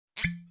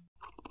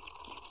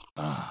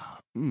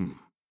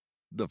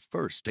The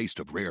first taste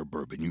of rare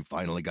bourbon you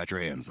finally got your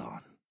hands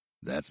on.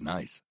 That's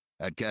nice.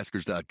 At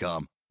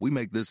Caskers.com, we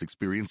make this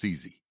experience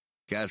easy.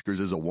 Caskers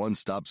is a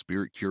one-stop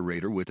spirit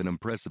curator with an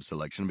impressive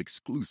selection of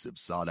exclusive,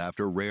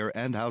 sought-after, rare,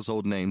 and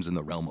household names in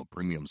the realm of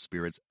premium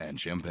spirits and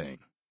champagne.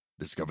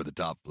 Discover the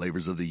top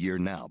flavors of the year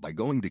now by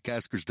going to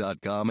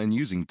Caskers.com and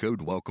using code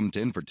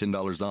WELCOME10 for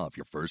 $10 off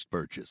your first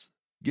purchase.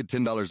 Get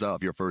 $10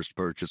 off your first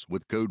purchase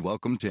with code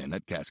WELCOME10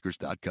 at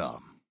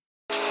Caskers.com.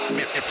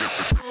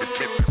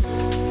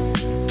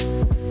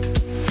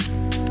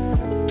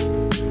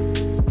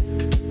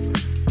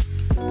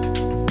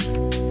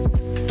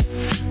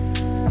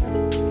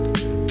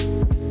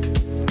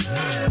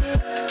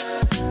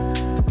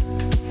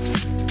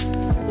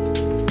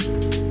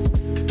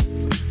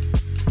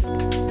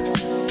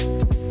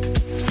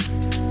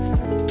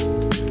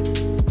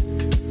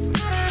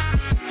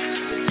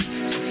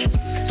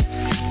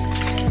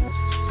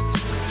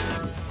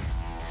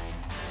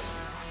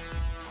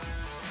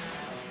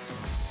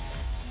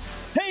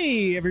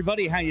 Hey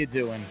everybody, how you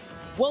doing?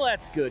 Well,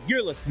 that's good.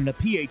 You're listening to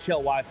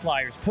PHLY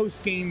Flyers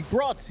postgame,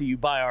 brought to you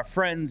by our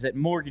friends at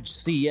Mortgage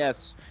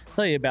CS. I'll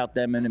tell you about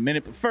them in a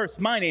minute. But first,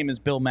 my name is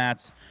Bill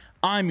Matz.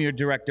 I'm your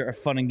director of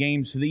fun and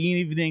games for the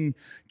evening.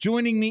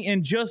 Joining me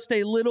in just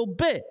a little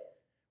bit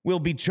will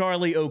be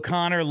Charlie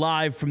O'Connor,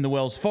 live from the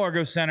Wells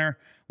Fargo Center.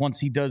 Once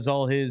he does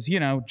all his,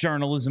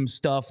 journalism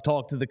stuff,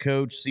 talk to the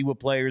coach, see what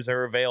players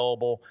are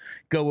available,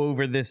 go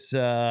over this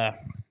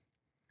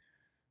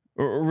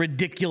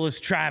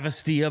ridiculous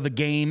travesty of a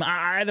game.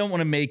 I don't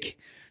want to make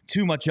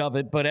too much of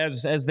it, but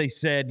as they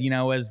said,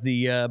 as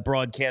the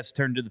broadcast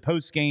turned to the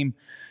post game,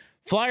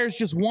 Flyers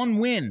just one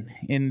win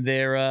in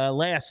their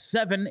last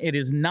 7. It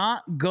is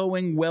not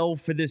going well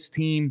for this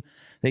team.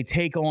 They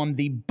take on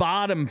the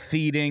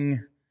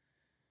bottom-feeding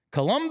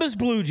Columbus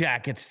Blue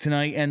Jackets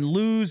tonight and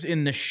lose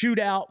in the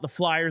shootout. The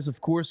Flyers, of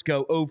course,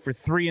 go 0 for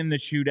 3 in the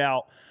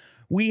shootout.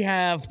 We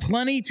have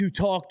plenty to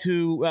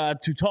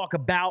talk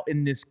about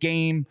in this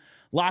game.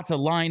 Lots of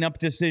lineup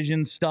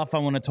decisions, stuff I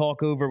want to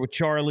talk over with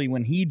Charlie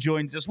when he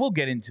joins us. We'll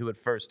get into it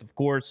first, of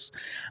course.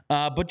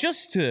 But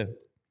just to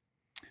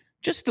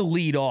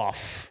lead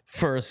off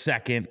for a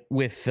second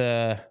with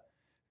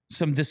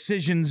some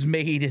decisions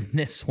made in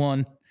this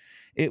one.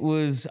 It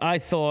was, I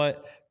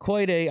thought,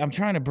 I'm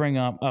trying to bring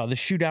up, the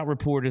Shootout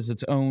Report is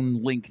its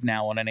own link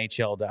now on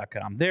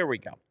NHL.com. There we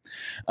go.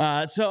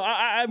 So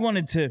I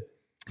wanted to,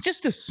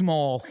 just a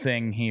small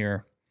thing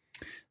here.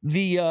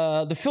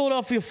 The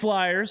Philadelphia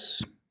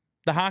Flyers,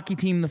 the hockey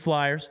team, the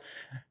Flyers,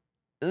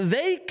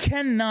 they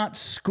cannot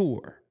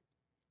score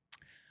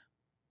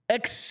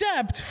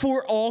except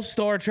for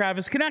All-Star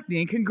Travis Konecny.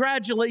 And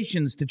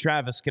congratulations to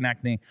Travis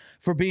Konecny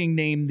for being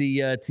named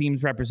the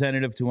team's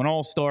representative to an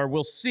All-Star.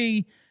 We'll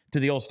see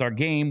to the All-Star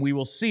game. We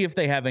will see if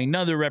they have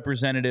another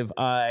representative.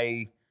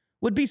 I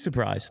would be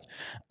surprised.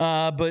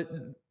 But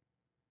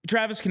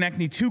Travis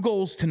Konecny, 2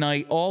 goals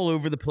tonight, all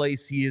over the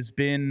place. He has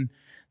been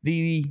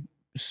the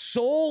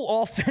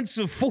sole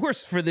offensive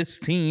force for this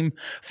team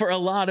for a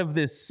lot of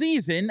this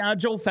season.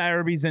 Joel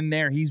Farabee's in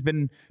there. He's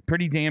been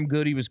pretty damn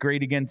good. He was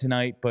great again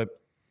tonight. But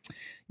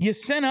you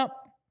sent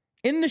up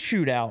in the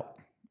shootout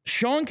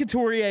Sean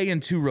Couturier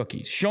and 2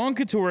 rookies. Sean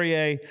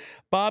Couturier,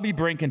 Bobby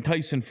Brink, and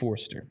Tyson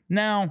Foerster.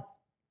 Now,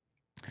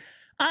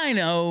 I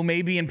know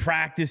maybe in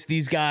practice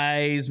these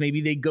guys,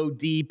 maybe they go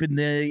deep in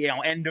the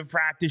end of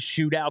practice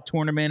shootout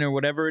tournament or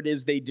whatever it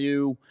is they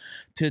do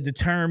to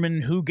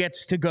determine who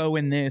gets to go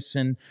in this.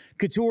 And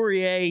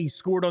Couturier, he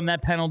scored on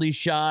that penalty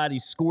shot. He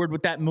scored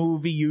with that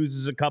move he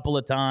uses a couple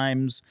of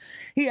times.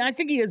 I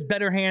think he has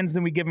better hands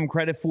than we give him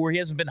credit for. He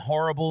hasn't been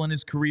horrible in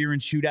his career in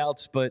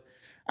shootouts, but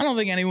I don't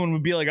think anyone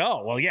would be like,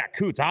 oh, well, yeah,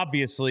 Coots,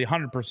 obviously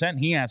 100%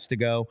 he has to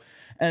go.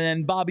 And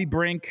then Bobby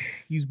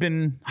Brink, he's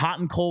been hot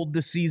and cold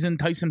this season.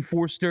 Tyson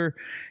Foerster,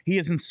 he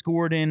hasn't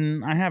scored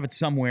in, I have it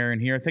somewhere in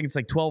here, I think it's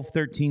like 12,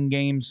 13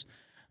 games.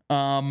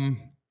 I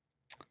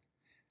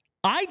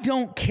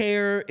don't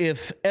care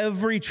if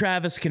every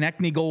Travis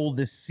Konecny goal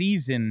this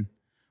season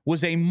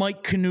was a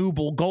Mike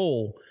Knuble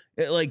goal,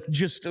 like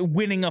just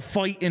winning a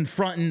fight in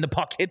front and the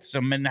puck hits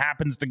him and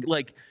happens to,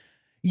 like,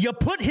 you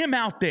put him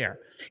out there.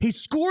 He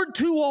scored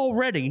 2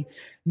 already.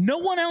 No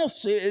one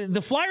else.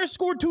 The Flyers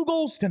scored 2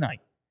 goals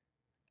tonight.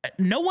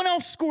 No one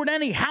else scored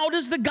any. How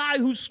does the guy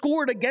who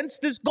scored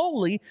against this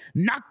goalie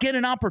not get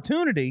an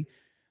opportunity?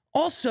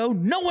 Also,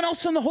 no one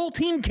else on the whole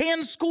team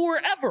can score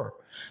ever.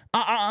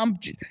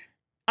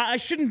 I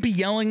shouldn't be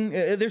yelling.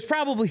 There's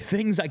probably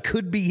things I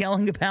could be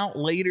yelling about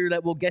later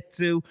that we'll get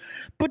to.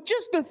 But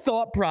just the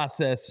thought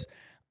process.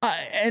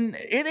 And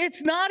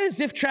it's not as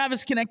if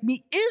Travis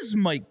Konecny is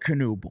Mike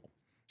Knuble.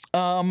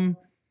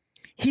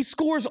 He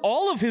scores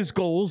all of his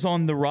goals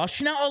on the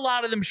rush. Now, a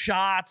lot of them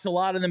shots, a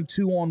lot of them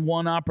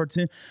 2-on-1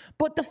 opportunity.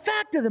 But the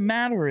fact of the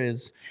matter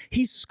is,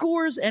 he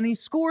scores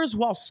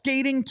while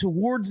skating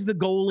towards the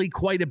goalie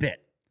quite a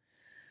bit.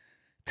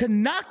 To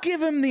not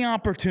give him the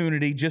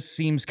opportunity just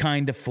seems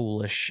kind of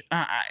foolish.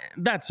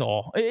 That's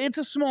all. It's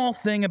a small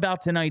thing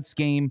about tonight's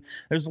game.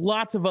 There's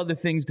lots of other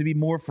things to be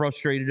more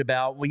frustrated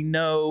about. We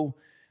know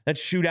that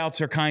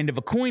shootouts are kind of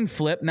a coin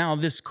flip. Now,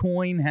 this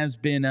coin has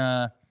been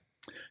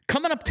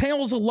coming up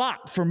tails a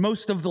lot for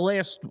most of the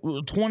last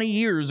 20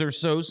 years or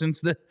so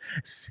since the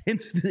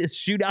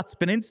shootout's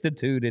been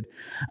instituted.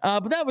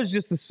 But that was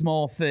just a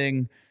small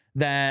thing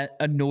that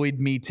annoyed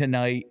me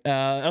tonight.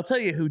 I'll tell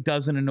you who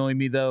doesn't annoy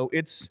me, though.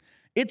 It's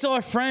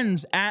our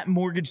friends at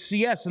Mortgage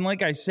CS. And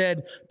like I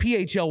said,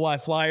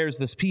 PHLY Flyers,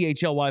 this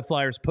PHLY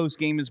Flyers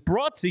postgame is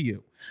brought to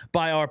you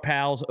by our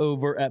pals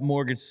over at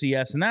Mortgage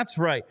CS. And that's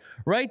right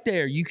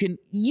there.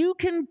 You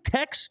can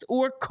text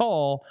or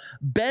call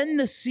Ben,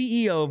 the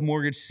CEO of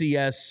Mortgage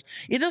CS.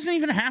 It doesn't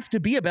even have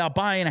to be about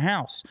buying a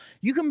house.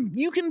 You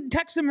can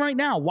text him right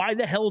now. Why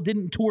the hell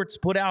didn't Torts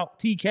put out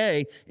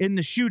TK in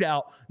the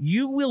shootout?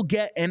 You will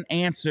get an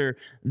answer.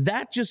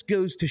 That just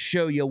goes to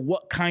show you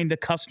what kind of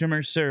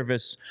customer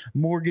service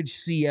Mortgage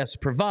CS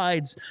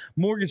provides.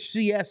 Mortgage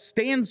CS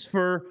stands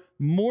for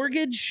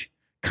Mortgage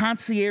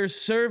Concierge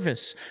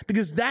Service,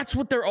 because that's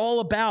what they're all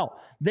about.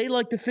 They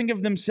like to think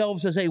of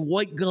themselves as a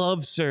white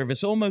glove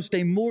service, almost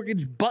a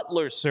mortgage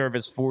butler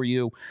service for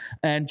you.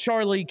 And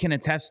Charlie can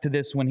attest to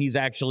this when he's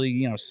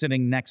actually,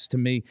 sitting next to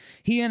me.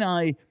 He and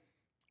I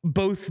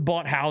both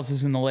bought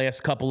houses in the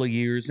last couple of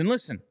years. And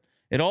listen,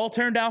 it all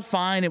turned out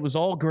fine. It was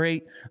all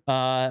great.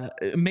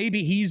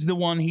 Maybe he's the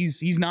one,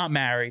 he's not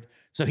married,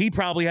 so he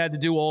probably had to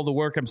do all the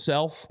work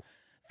himself.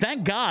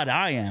 Thank God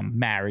I am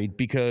married,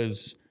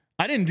 because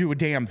I didn't do a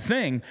damn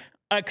thing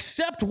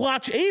except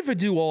watch Ava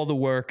do all the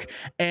work,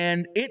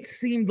 and it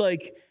seemed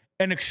like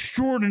an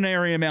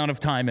extraordinary amount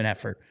of time and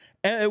effort.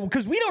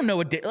 Because we don't know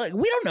we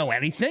don't know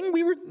anything.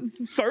 We were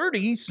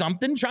 30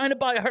 something trying to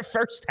buy our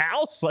first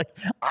house. Like,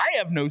 I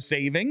have no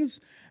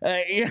savings.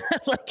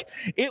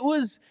 It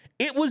was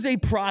a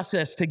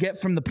process to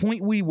get from the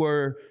point we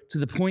were to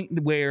the point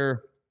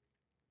where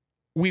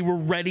we were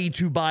ready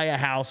to buy a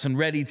house and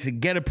ready to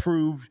get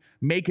approved,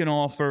 make an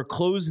offer,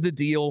 close the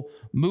deal,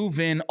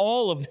 move in,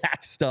 all of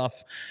that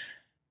stuff.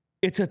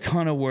 It's a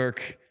ton of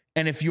work.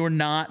 And if you're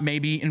not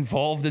maybe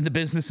involved in the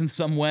business in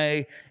some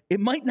way, it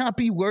might not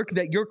be work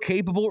that you're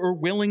capable or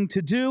willing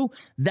to do.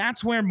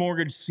 That's where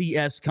Mortgage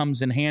CS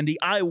comes in handy.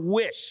 I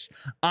wish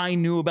I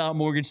knew about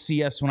Mortgage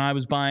CS when I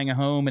was buying a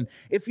home. And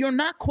if you're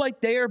not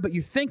quite there, but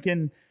you're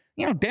thinking,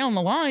 down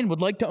the line,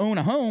 would like to own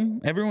a home.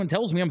 Everyone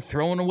tells me I'm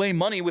throwing away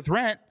money with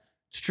rent.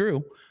 It's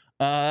true.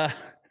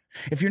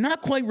 If you're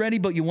not quite ready,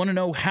 but you want to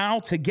know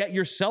how to get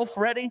yourself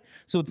ready,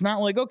 so it's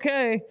not like,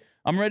 okay,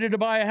 I'm ready to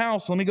buy a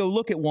house, let me go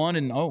look at one,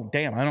 and oh,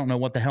 damn, I don't know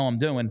what the hell I'm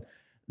doing.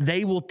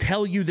 They will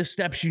tell you the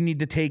steps you need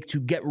to take to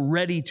get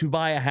ready to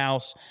buy a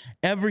house,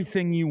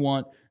 everything you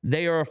want.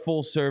 They are a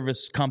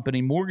full-service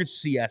company, Mortgage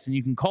CS, and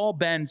you can call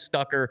Ben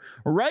Stucker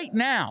right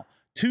now,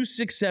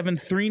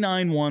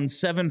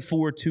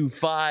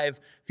 267-391-7425.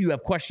 If you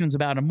have questions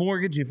about a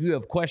mortgage, if you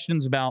have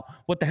questions about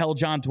what the hell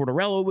John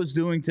Tortorella was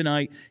doing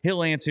tonight,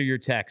 he'll answer your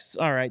texts.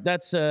 All right,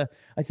 that's I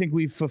think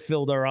we've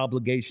fulfilled our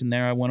obligation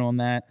there. I went on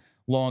that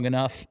long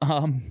enough.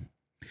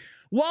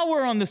 While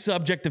we're on the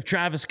subject of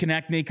Travis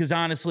Konecny, because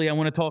honestly, I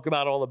want to talk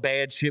about all the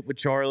bad shit with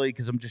Charlie,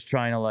 because I'm just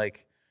trying to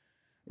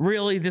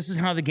really, this is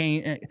how the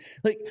game,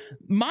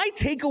 my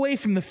takeaway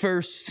from the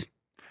first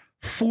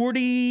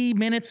 40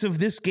 minutes of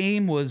this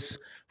game was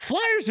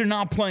Flyers are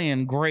not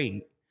playing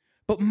great,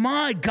 but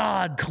my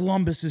God,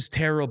 Columbus is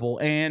terrible.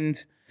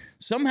 And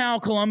somehow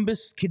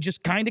Columbus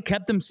just kind of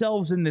kept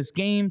themselves in this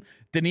game.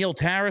 Daniil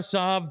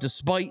Tarasov,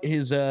 despite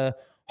his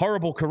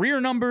horrible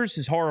career numbers,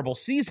 his horrible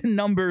season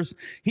numbers,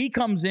 he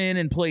comes in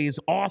and plays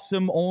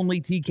awesome.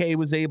 Only TK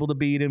was able to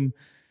beat him.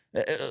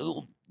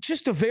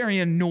 Just a very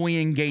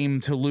annoying game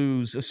to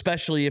lose,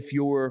 especially if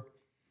you're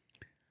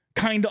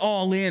kind of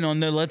all in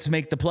on the let's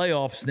make the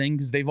playoffs thing,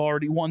 because they've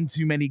already won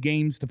too many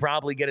games to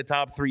probably get a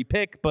top 3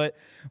 pick. But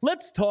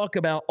let's talk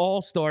about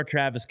All-Star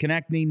Travis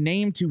Konecny,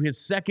 named to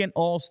his second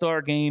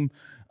All-Star game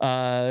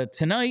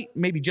tonight,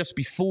 maybe just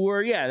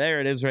before. Yeah, there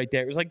it is right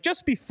there. It was like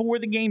just before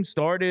the game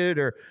started,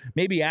 or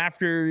maybe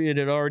after it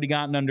had already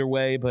gotten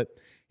underway. But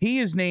he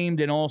is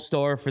named an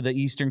All-Star for the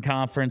Eastern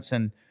Conference,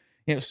 and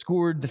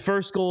scored the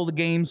first goal of the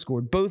game,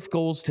 scored both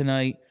goals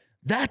tonight.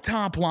 That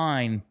top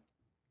line,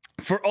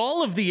 for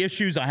all of the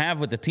issues I have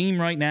with the team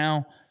right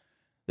now,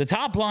 the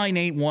top line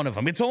ain't one of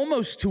them. It's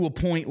almost to a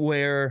point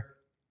where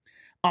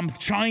I'm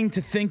trying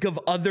to think of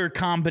other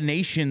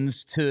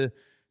combinations to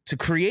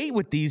create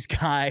with these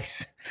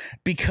guys,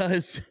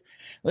 because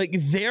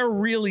they're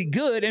really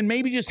good, and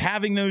maybe just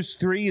having those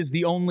three is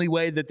the only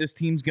way that this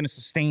team's going to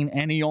sustain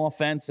any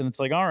offense. And it's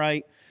like, all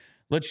right,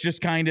 let's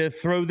just kind of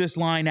throw this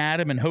line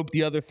at him and hope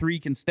the other three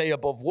can stay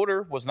above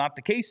water. Was not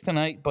the case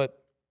tonight, but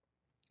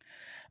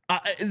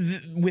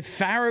with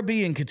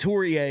Farabee and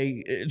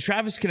Couturier,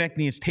 Travis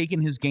Konecny has taken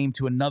his game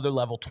to another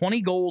level.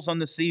 20 goals on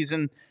the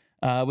season.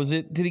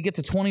 Did he get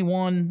to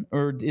 21,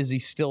 or is he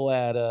still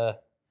at,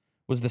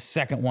 was the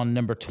second one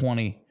number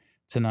 20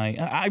 tonight?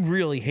 I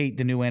really hate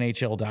the new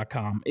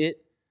NHL.com.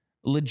 It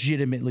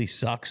legitimately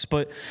sucks,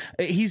 but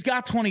he's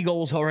got 20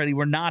 goals already.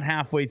 We're not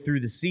halfway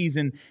through the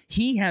season.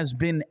 He has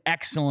been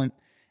excellent,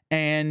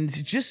 and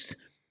just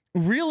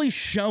really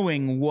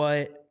showing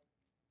what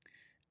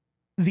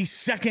the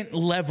second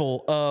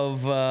level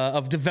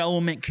of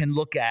development can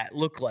look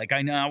like.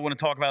 I know I want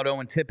to talk about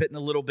Owen Tippett in a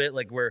little bit.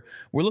 Like we're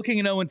looking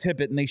at Owen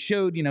Tippett, and they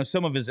showed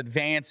some of his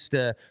advanced,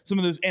 some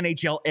of those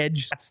NHL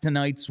edge shots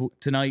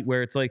tonight,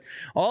 where it's like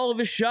all of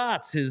his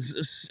shots,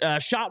 his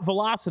shot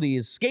velocity,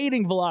 his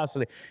skating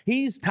velocity.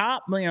 He's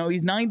top,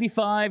 he's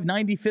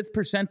 95th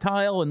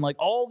percentile, and like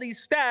all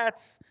these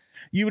stats.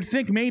 You would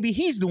think maybe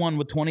he's the one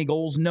with 20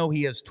 goals. No,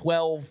 he has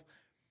 12.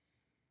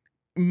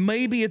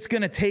 Maybe it's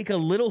going to take a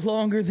little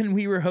longer than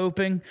we were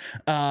hoping,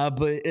 but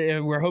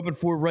we're hoping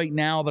for right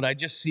now. But I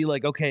just see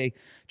like, okay,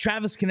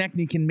 Travis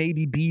Konecny can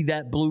maybe be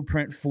that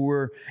blueprint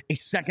for a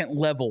second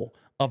level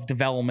of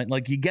development.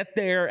 Like you get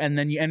there and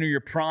then you enter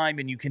your prime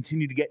and you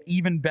continue to get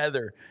even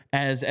better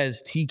as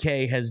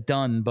TK has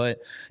done. But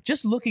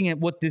just looking at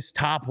what this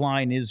top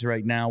line is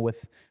right now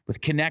with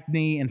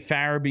Konecny and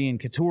Farabee and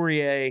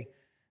Couturier,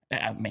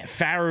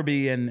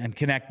 Farabee and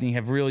Konecny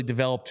have really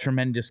developed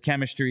tremendous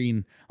chemistry.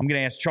 And I'm going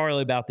to ask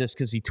Charlie about this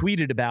because he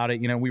tweeted about it.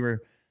 We were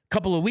a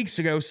couple of weeks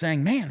ago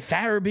saying, man,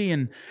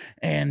 Farabee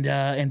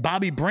and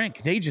Bobby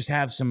Brink, they just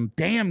have some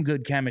damn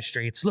good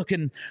chemistry. It's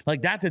looking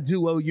like that's a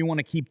duo you want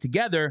to keep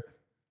together.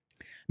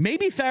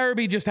 Maybe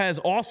Farabee just has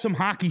awesome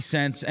hockey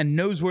sense and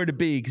knows where to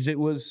be, because it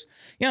was,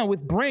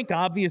 with Brink,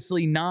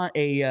 obviously not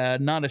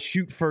a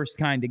shoot first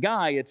kind of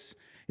guy. It's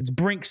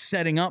Brink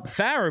setting up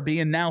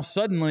Farabee, and now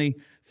suddenly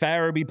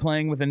Farabee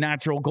playing with a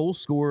natural goal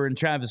scorer in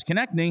Travis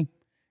Konecny.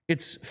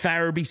 It's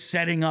Farabee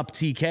setting up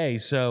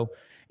TK. So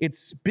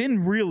it's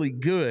been really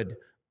good,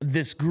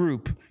 this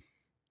group.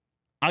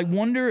 I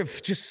wonder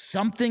if just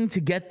something to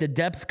get the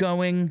depth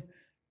going.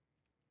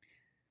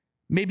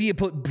 Maybe you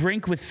put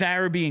Brink with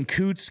Farabee and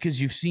Coots,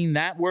 because you've seen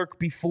that work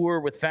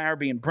before with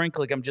Farabee and Brink,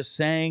 like I'm just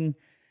saying.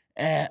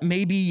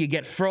 Maybe you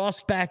get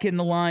Frost back in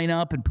the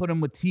lineup and put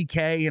him with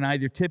TK and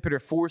either Tippett or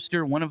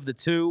Forster, one of the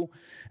two.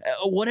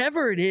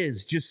 Whatever it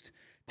is, just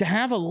to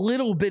have a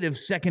little bit of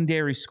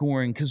secondary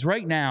scoring, because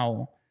right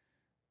now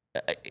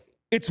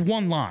it's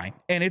one line,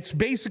 and it's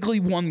basically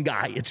one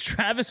guy. It's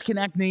Travis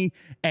Konecny,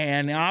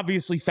 and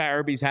obviously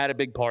Farabee's had a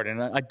big part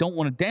in it. I don't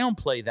want to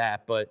downplay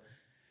that, but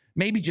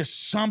maybe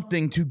just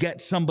something to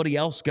get somebody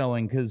else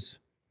going, because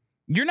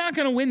you're not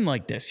going to win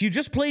like this. You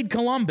just played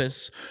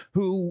Columbus,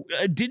 who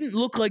didn't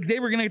look like they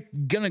were going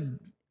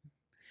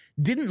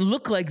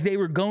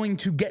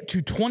to get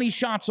to 20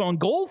 shots on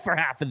goal for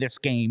half of this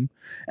game,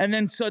 and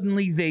then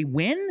suddenly they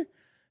win.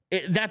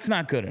 That's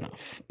not good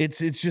enough. It's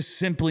just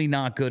simply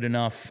not good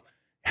enough.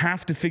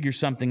 Have to figure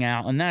something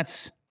out, and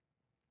it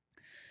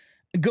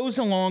goes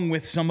along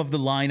with some of the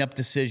lineup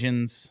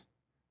decisions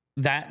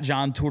that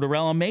John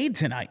Tortorella made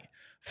tonight.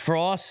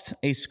 Frost,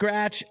 a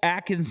scratch.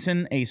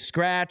 Atkinson, a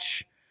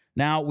scratch.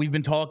 Now, we've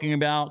been talking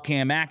about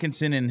Cam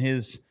Atkinson and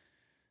his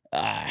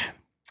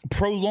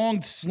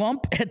prolonged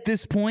slump at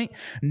this point.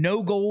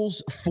 No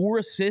goals, 4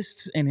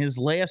 assists in his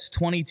last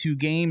 22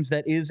 games.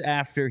 That is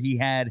after he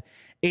had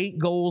 8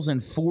 goals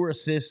and 4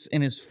 assists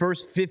in his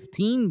first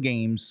 15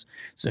 games.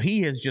 So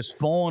he has just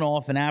fallen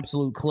off an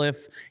absolute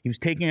cliff. He was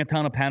taking a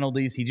ton of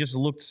penalties. He just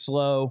looked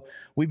slow.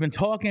 We've been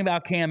talking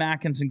about Cam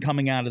Atkinson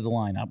coming out of the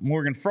lineup.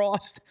 Morgan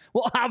Frost,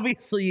 well,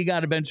 obviously you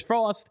got to bench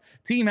Frost.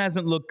 Team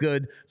hasn't looked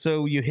good,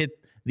 so you hit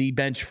the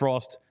bench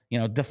Frost,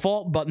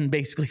 default button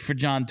basically for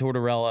John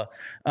Tortorella.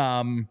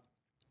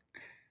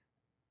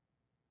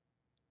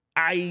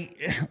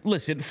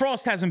 Listen,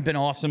 Frost hasn't been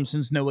awesome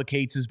since Noah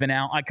Cates has been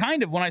out.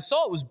 When I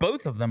saw it was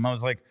both of them, I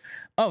was like,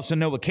 oh, so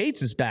Noah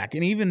Cates is back.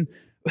 And even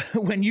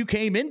when you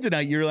came in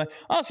tonight, you're like,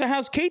 oh, so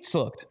how's Cates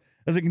looked? I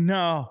was like,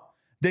 no,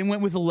 they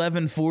went with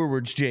 11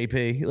 forwards,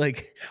 JP.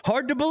 Like,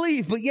 hard to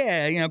believe, but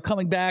yeah,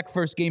 coming back,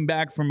 first game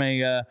back from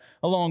a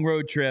long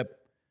road trip.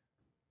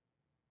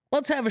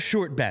 Let's have a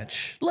short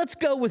bench. Let's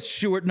go with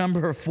short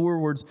number of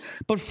forwards.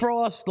 But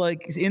Frost,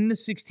 is in the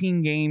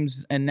 16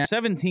 games and now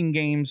 17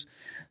 games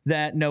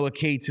that Noah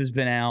Cates has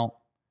been out,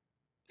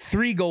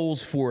 3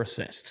 goals, 4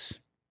 assists.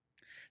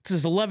 It's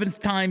his 11th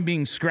time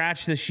being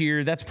scratched this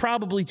year. That's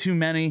probably too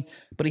many,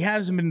 but he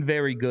hasn't been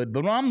very good.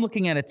 But when I'm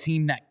looking at a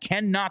team that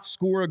cannot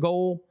score a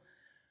goal,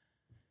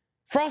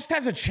 Frost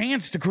has a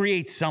chance to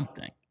create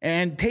something.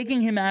 And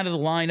taking him out of the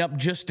lineup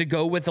just to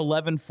go with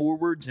 11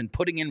 forwards and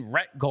putting in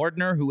Rhett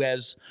Gardner, who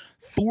has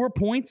 4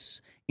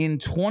 points in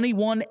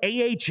 21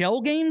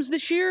 AHL games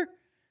this year,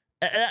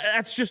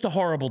 that's just a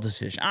horrible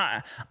decision.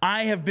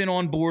 I have been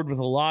on board with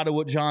a lot of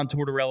what John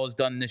Tortorella has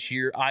done this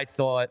year. I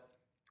thought,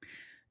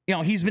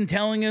 he's been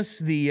telling us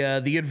the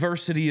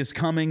adversity is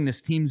coming.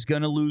 This team's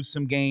going to lose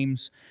some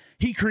games.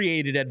 He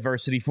created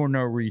adversity for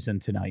no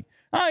reason tonight.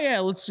 Oh, yeah,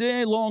 let's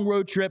say long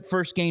road trip,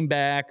 first game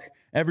back.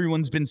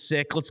 Everyone's been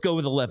sick. Let's go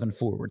with 11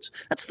 forwards.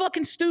 That's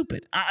fucking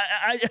stupid.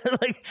 I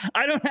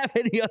don't have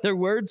any other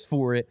words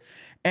for it.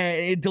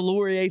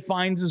 Delorier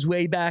finds his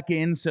way back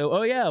in. So,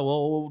 oh yeah,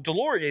 well,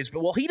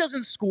 he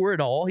doesn't score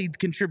at all. He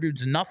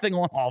contributes nothing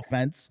on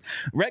offense.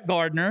 Rhett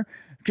Gardner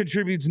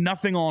contributes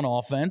nothing on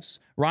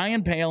offense.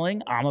 Ryan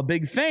Poehling, I'm a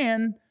big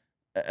fan.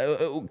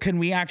 Can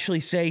we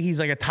actually say he's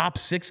like a top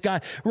 6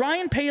 guy?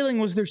 Ryan Poehling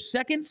was their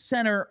second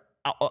center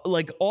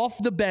like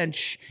off the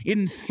bench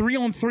in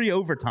 3-on-3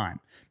 overtime.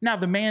 Now,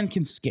 the man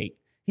can skate.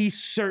 He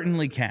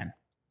certainly can.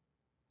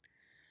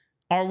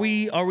 Are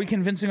we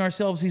convincing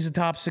ourselves he's a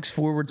top 6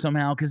 forward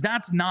somehow? Because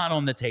that's not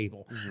on the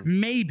table. Mm-hmm.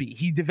 Maybe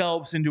he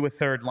develops into a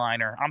third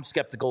liner. I'm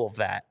skeptical of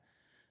that.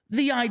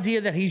 The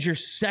idea that he's your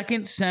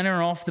second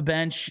center off the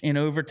bench in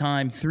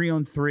overtime,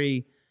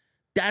 3-on-3,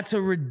 that's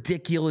a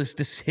ridiculous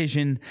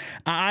decision.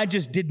 I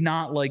just did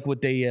not like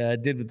what they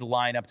did with the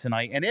lineup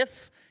tonight. And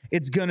if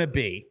it's going to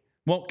be,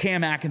 well,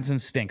 Cam Atkinson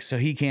stinks, so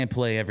he can't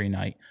play every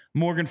night.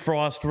 Morgan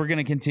Frost, we're going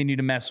to continue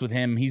to mess with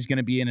him. He's going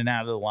to be in and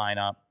out of the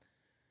lineup.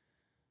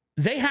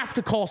 They have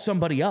to call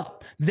somebody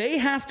up. They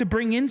have to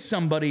bring in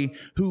somebody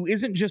who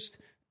isn't just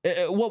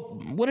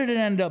what did it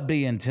end up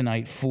being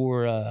tonight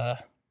for I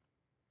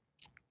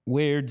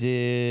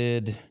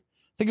think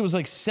it was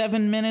like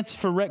 7 minutes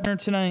for Rhett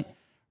Gardner tonight.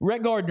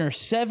 Rhett Gardner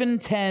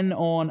 7:10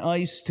 on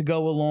ice to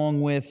go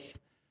along with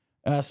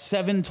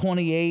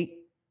 7:28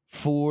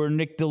 for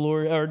Nick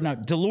Delorier. Or no,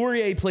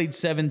 Delorier played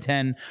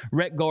 7:10.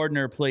 Rhett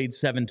Gardner played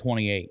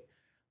 7:28.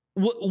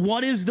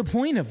 What is the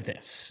point of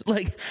this?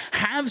 Like,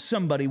 have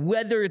somebody,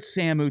 whether it's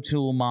Samu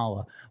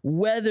Tuilaumala,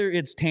 whether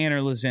it's Tanner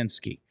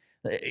Laczynski,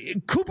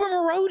 Cooper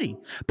Marody.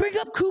 Bring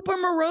up Cooper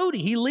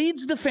Marody. He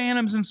leads the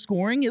Phantoms in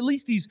scoring. At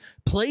least he's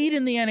played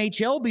in the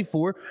NHL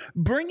before.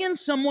 Bring in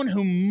someone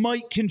who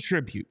might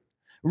contribute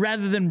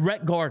rather than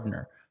Rhett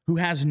Gardner, who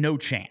has no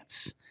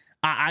chance.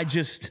 I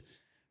just...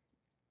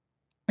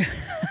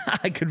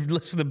 I could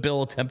listen to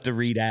Bill attempt to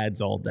read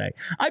ads all day.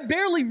 I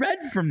barely read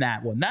from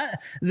that one.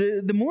 That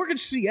the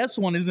Mortgage CS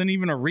one isn't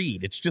even a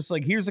read. It's just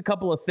like, here's a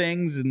couple of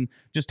things and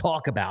just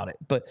talk about it.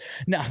 But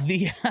now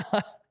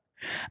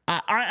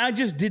I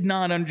just did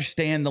not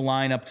understand the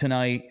lineup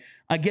tonight.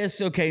 I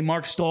guess, okay,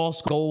 Mark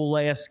Stahl's goal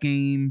last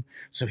game,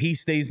 so he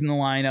stays in the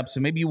lineup.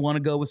 So maybe you want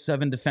to go with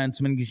 7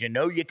 defensemen because you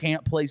know you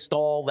can't play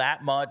Stahl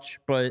that much,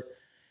 but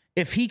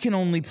if he can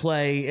only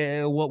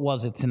play, what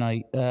was it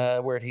tonight?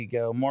 Where'd he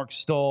go? Mark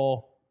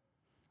Stahl,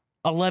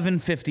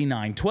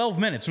 11:59, 12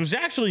 minutes, was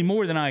actually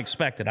more than I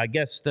expected. I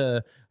guessed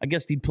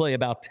he'd play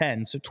about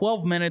 10. So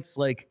 12 minutes,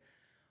 like,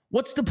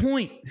 what's the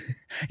point?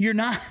 You're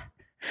not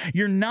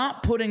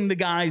putting the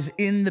guys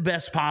in the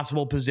best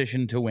possible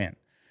position to win.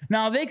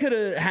 Now, they could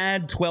have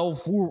had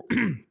 12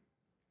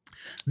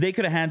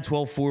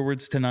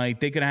 forwards tonight.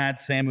 They could have had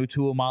Samu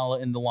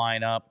Tuilaumala in the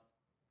lineup.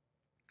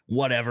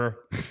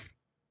 Whatever.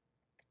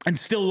 And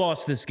still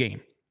lost this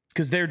game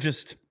because they're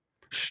just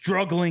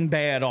struggling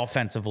bad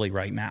offensively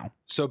right now.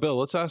 So, Bill,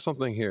 let's ask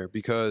something here,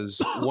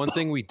 because one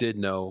thing we did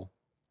know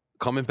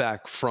coming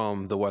back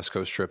from the West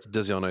Coast trip, the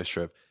Disney on Ice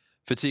trip,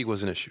 fatigue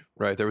was an issue,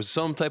 right? There was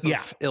some type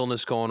of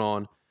illness going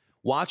on.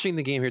 Watching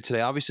the game here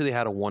today, obviously they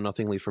had a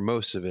 1-0 lead for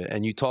most of it,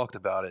 and you talked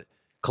about it.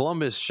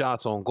 Columbus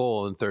shots on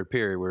goal in the third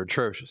period were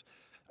atrocious.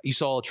 You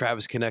saw a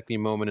Travis Konecny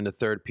moment in the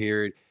third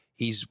period.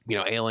 He's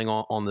ailing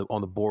on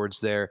the boards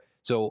there.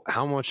 So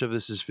how much of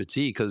this is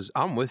fatigue? Because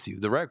I'm with you.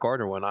 The Rhett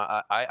Gardner one,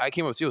 I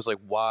came up to you. I was like,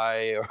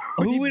 why?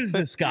 Who is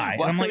this guy?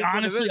 And I'm like,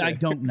 honestly, I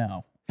don't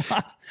know.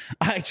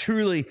 I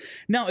truly,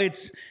 no,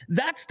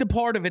 that's the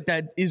part of it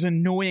that is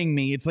annoying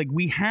me. It's like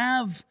we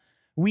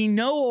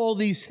know all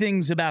these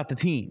things about the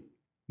team.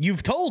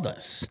 You've told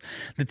us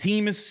the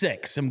team is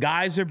sick. Some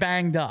guys are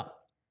banged up.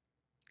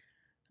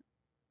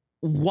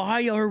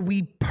 Why are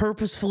we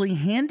purposefully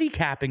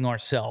handicapping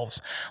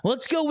ourselves?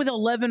 Let's go with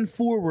 11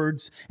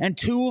 forwards, and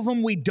 2 of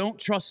them we don't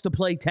trust to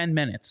play 10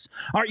 minutes.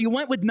 All right, you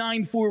went with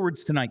 9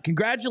 forwards tonight.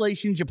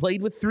 Congratulations, you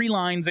played with 3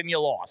 lines and you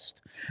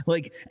lost.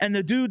 And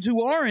the dudes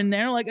who are in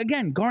there,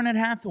 again, Garnet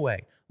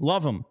Hathaway,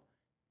 love him.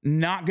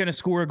 Not going to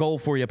score a goal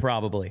for you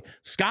probably.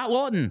 Scott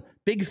Lawton,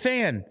 big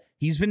fan.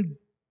 He's been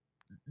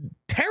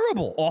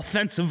terrible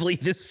offensively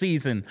this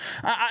season.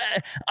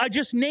 I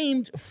just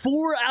named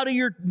 4 out of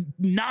your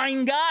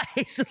 9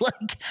 guys.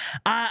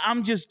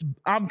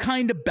 I'm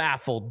kind of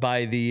baffled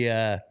by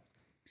the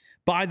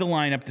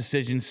lineup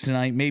decisions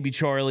tonight. Maybe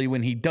Charlie,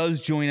 when he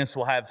does join us,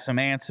 will have some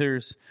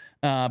answers.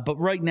 But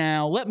right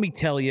now, let me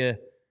tell you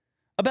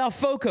about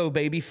FOCO,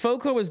 baby.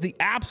 FOCO is the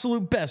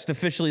absolute best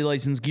officially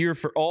licensed gear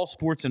for all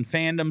sports and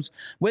fandoms.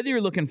 Whether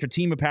you're looking for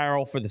team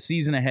apparel for the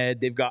season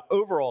ahead, they've got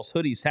overalls,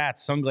 hoodies,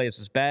 hats,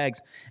 sunglasses,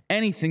 bags,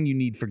 anything you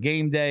need for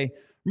game day.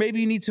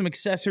 Maybe you need some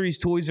accessories,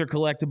 toys, or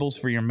collectibles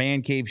for your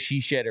man cave, she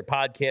shed, or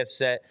podcast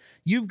set.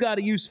 You've got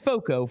to use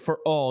FOCO for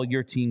all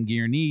your team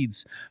gear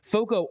needs.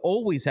 FOCO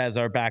always has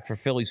our back for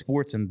Philly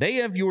sports, and they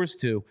have yours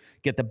too.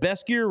 Get the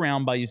best gear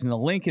around by using the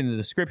link in the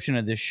description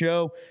of this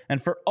show.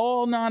 And for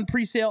all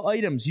non-presale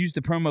items, use the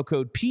promo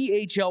code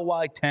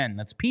PHLY10.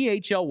 That's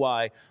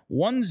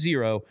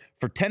PHLY10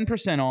 for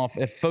 10% off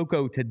at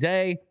FOCO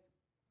today.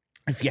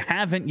 If you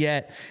haven't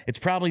yet, it's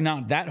probably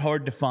not that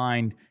hard to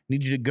find. I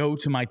need you to go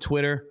to my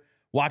Twitter.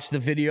 Watch the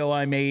video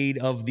I made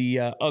of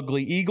the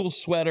ugly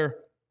Eagles sweater.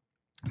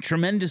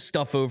 Tremendous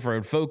stuff over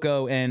at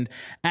FOCO. And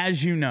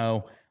as you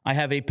know, I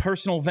have a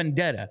personal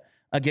vendetta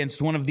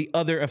against one of the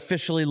other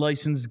officially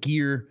licensed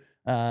gear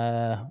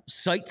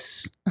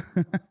sites.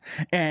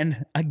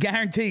 And I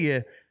guarantee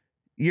you,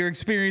 your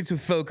experience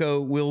with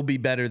FOCO will be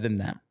better than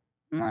them.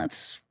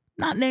 That's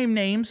Not name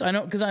names. I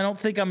don't, because I don't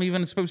think I'm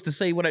even supposed to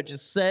say what I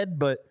just said,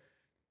 but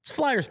it's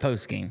Flyers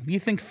postgame. Do you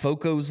think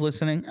Foco's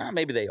listening?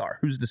 Maybe they are.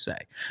 Who's to say?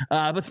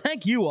 But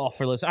thank you all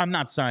for listening. I'm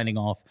not signing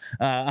off.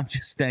 I'm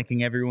just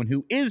thanking everyone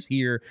who is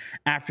here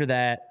after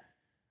that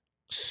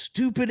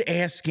stupid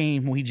ass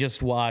game we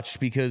just watched,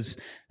 because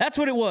that's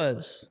what it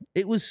was.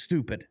 It was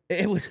stupid.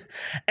 It was,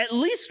 at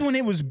least when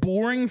it was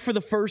boring for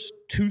the first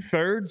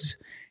 2/3,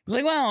 it was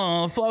like,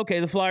 well, okay,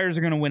 the Flyers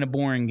are going to win a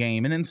boring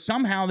game. And then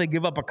somehow they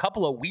give up a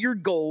couple of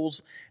weird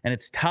goals and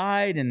it's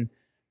tied, and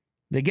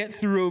they get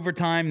through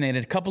overtime. They had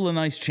a couple of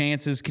nice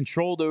chances,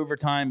 controlled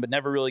overtime, but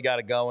never really got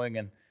it going.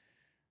 And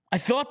I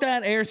thought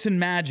that Ayerson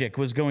magic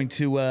was going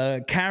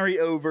to carry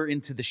over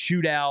into the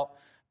shootout,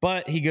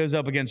 but he goes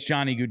up against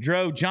Johnny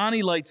Gaudreau.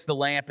 Johnny lights the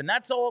lamp, and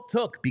that's all it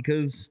took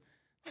because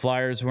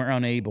Flyers were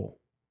unable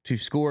to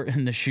score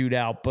in the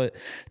shootout. But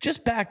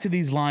just back to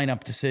these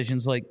lineup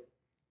decisions, like,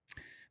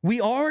 we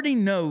already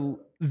know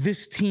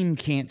this team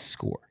can't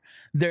score.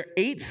 They're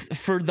 8th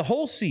for the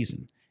whole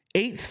season,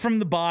 8th from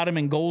the bottom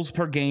in goals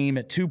per game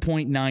at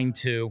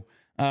 2.92.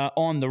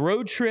 On the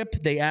road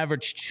trip, they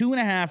average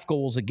 2.5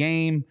 goals a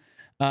game.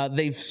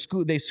 They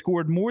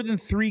scored more than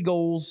 3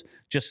 goals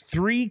just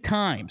 3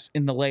 times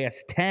in the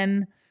last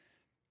 10.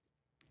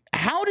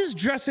 How does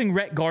dressing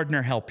Rhett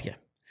Gardner help you?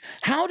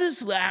 How does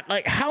that,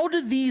 like, how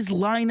do these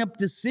lineup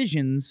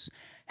decisions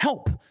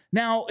help?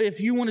 Now,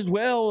 if you want as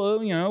well,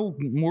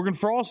 Morgan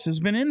Frost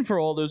has been in for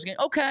all those games.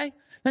 Okay,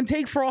 then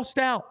take Frost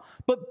out.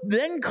 But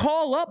then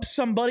call up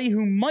somebody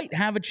who might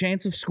have a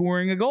chance of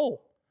scoring a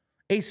goal.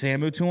 A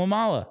Samu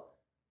Tuamala,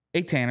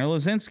 a Tanner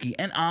Lazinski,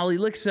 an Ollie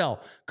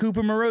Lixell,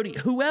 Cooper Marody,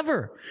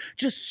 whoever.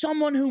 Just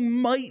someone who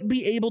might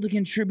be able to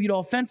contribute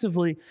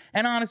offensively.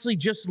 And honestly,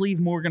 just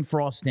leave Morgan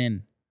Frost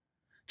in.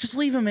 Just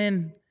leave him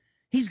in.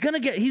 He's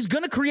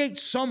gonna create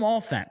some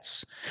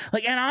offense.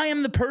 Like, and I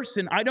am the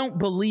person, I don't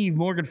believe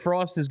Morgan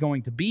Frost is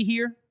going to be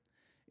here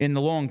in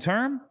the long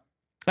term.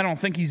 I don't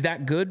think he's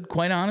that good,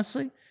 quite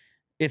honestly.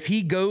 If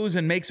he goes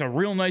and makes a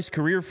real nice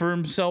career for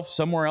himself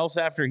somewhere else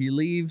after he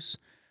leaves,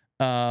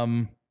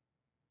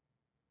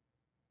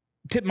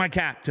 tip my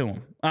cap to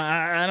him.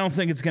 I don't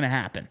think it's going to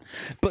happen.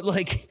 But,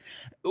 like,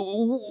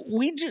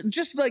 we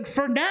just like,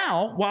 for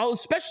now,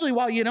 especially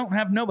while you don't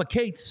have Noah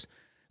Cates,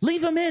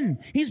 leave him in.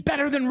 He's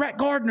better than Rhett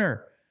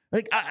Gardner.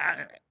 Like,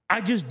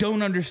 I just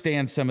don't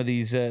understand some of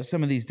these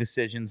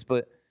decisions.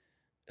 But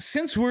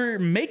since we're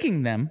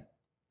making them,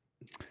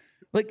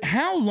 like,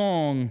 how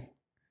long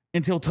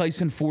until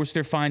Tyson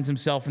Forster finds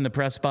himself in the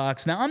press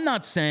box? Now, I'm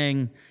not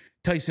saying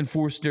Tyson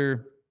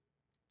Forster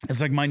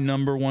is like my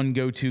number one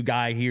go-to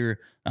guy here.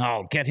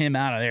 Oh, get him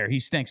out of there. He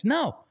stinks.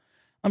 No,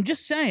 I'm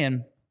just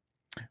saying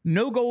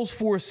no goals,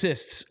 4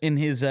 assists in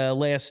his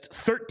last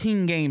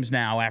 13 games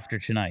now after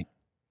tonight.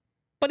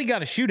 But he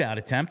got a shootout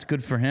attempt.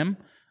 Good for him.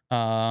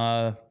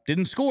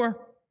 Didn't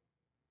score.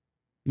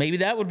 Maybe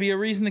that would be a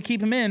reason to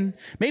keep him in.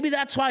 Maybe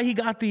that's why he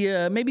got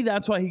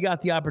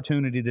the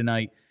opportunity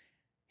tonight.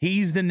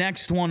 He's the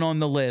next one on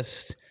the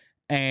list.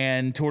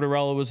 And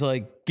Tortorella was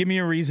like, give me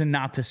a reason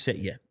not to sit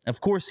you.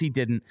 Of course he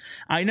didn't.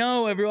 I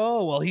know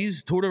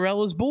he's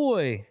Tortorella's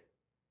boy.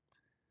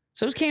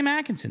 So is Cam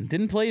Atkinson.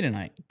 Didn't play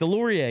tonight.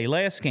 Delorier,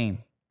 last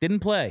game. Didn't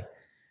play.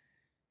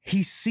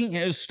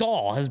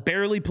 Stahl has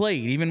barely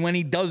played. Even when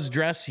he does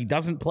dress, he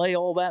doesn't play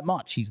all that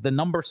much. He's the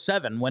number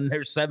 7 when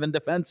there's 7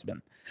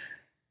 defensemen.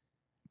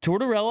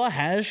 Tortorella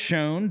has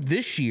shown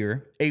this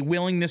year a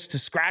willingness to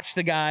scratch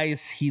the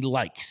guys he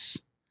likes.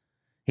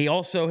 He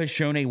also has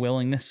shown a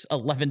willingness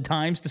 11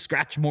 times to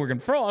scratch Morgan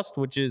Frost,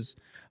 which is,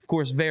 of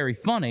course, very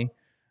funny.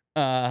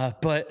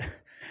 But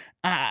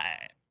I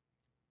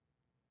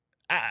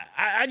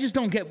just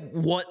don't get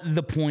what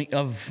the point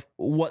of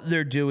what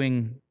they're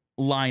doing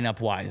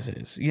lineup-wise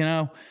is,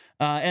 and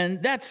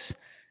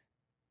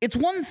it's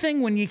one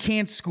thing when you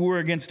can't score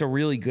against a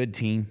really good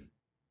team.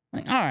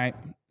 Like, all right,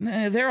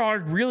 there are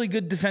really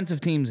good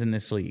defensive teams in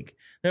this league.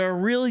 There are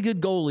really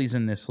good goalies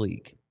in this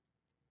league.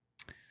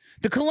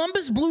 The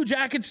Columbus Blue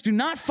Jackets do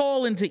not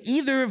fall into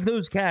either of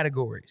those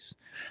categories.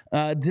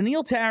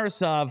 Daniil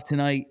Tarasov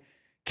tonight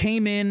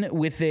came in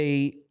with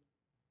a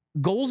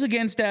goals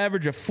against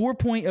average of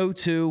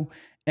 4.02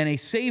 and a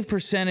save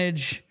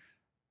percentage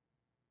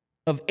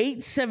of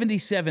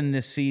 .877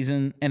 this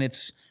season, and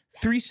it's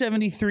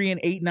 .373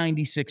 and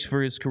 .896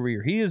 for his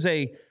career. He is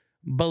a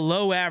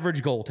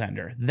below-average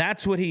goaltender.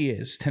 That's what he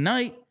is.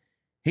 Tonight,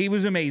 he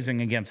was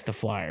amazing against the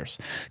Flyers.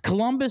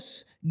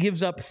 Columbus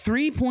gives up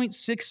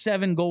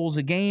 3.67 goals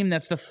a game.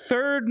 That's the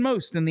 3rd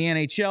most in the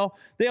NHL.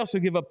 They also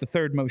give up the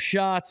 3rd most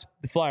shots.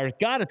 The Flyers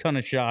got a ton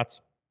of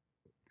shots,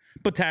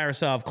 but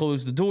Tarasov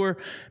closed the door.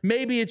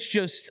 Maybe it's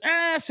just,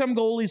 some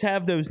goalies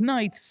have those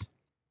nights.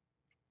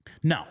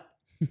 No.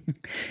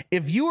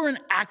 If you are an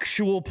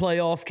actual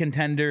playoff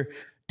contender,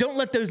 don't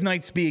let those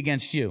nights be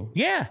against you.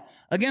 Yeah,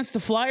 against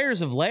the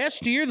Flyers of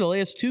last year, the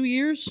last 2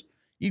 years,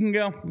 you can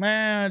go,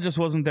 it just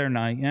wasn't their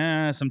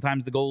night.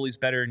 Sometimes the goalie's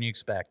better than you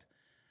expect.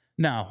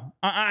 No,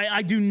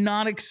 I do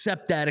not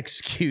accept that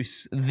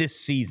excuse this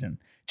season.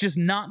 Just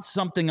not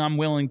something I'm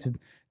willing to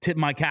tip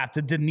my cap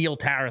to Daniil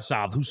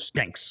Tarasov, who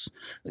stinks.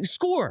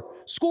 Score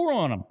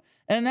on him.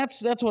 And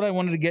that's what I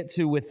wanted to get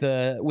to with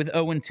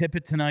Owen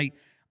Tippett tonight.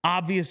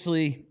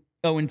 Obviously,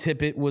 Owen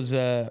Tippett was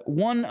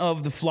one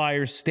of the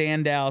Flyers'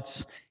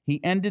 standouts. He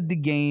ended the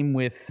game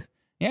with,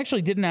 he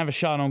actually didn't have a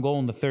shot on goal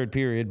in the third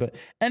period, but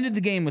ended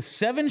the game with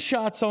 7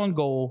 shots on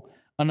goal,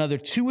 another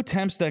 2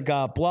 attempts that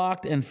got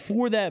blocked, and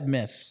 4 that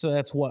missed. So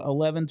that's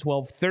 11,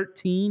 12,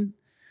 13.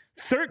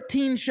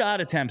 13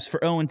 shot attempts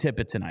for Owen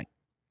Tippett tonight.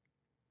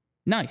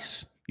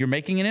 Nice. You're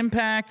making an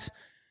impact.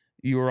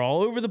 You were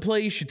all over the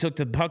place. You took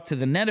the puck to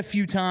the net a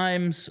few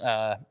times.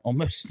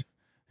 Almost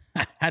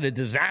had a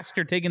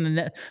disaster taking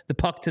the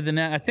puck to the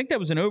net. I think that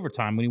was in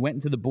overtime when he went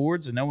into the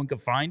boards and no one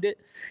could find it.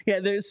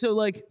 Yeah,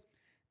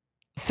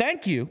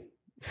 thank you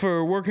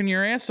for working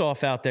your ass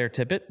off out there,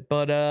 Tippett.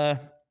 But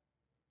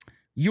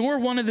you're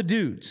one of the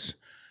dudes.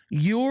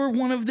 You're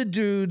one of the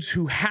dudes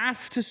who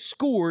have to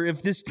score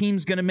if this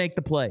team's going to make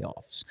the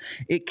playoffs.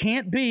 It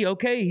can't be,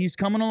 okay, he's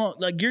coming along.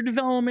 Like, your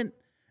development,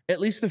 at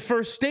least the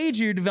first stage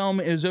of your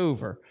development, is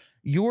over.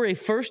 You're a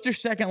first or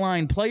second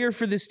line player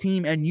for this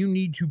team, and you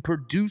need to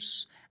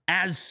produce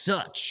as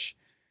such.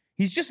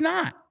 He's just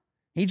not.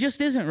 He just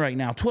isn't right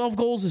now. 12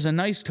 goals is a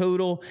nice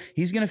total.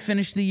 He's going to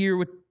finish the year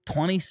with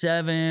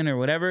 27 or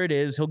whatever it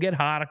is. He'll get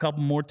hot a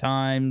couple more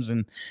times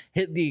and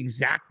hit the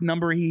exact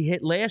number he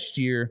hit last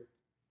year.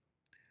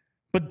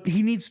 But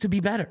he needs to be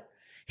better.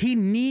 He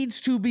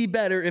needs to be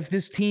better if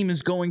this team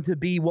is going to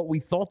be what we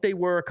thought they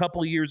were a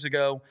couple years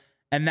ago,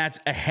 and that's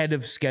ahead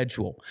of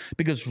schedule.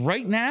 Because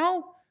right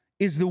now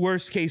is the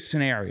worst case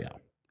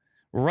scenario.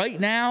 Right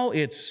now,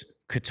 it's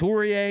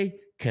Couturier,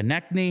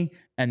 Konecny,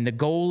 and the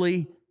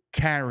goalie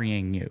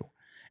carrying you.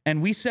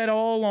 And we said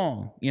all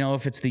along,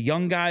 if it's the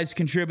young guys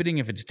contributing,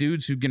 if it's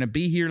dudes who are going to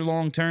be here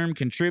long-term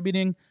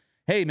contributing,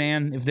 hey,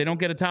 man, if they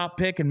don't get a top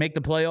pick and make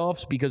the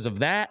playoffs because of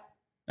that,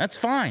 that's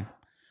fine.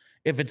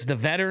 If it's the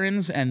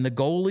veterans and the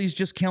goalies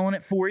just killing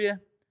it for you,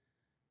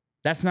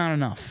 that's not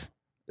enough.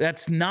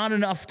 That's not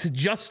enough to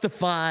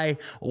justify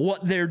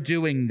what they're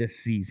doing this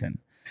season.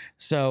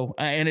 So,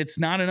 and it's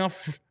not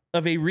enough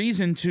of a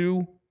reason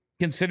to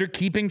consider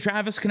keeping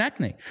Travis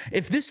Konecny.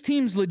 If this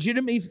team's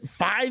legitimately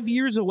 5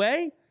 years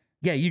away,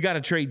 yeah, you got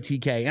to trade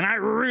TK. And I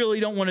really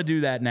don't want to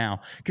do that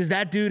now because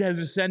that dude has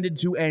ascended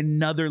to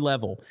another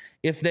level.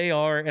 If they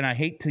are, and I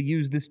hate to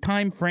use this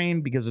time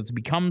frame because it's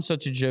become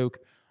such a joke,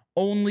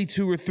 only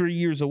 2 or 3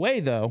 years away,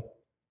 though,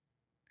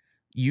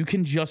 you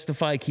can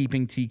justify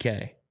keeping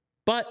TK.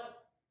 But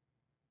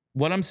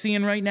what I'm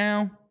seeing right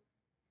now,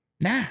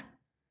 nah,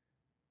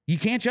 you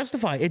can't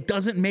justify it. It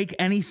doesn't make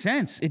any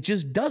sense. It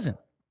just doesn't.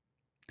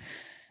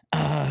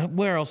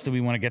 Where else do we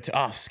want to get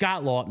to?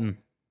 Scott Laughton.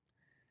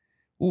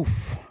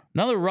 Oof.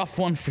 Another rough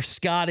one for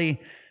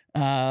Scotty.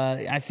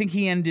 I think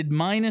he ended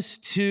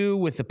 -2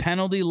 with a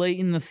penalty late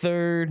in the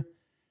third.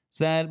 Is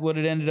that what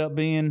it ended up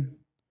being?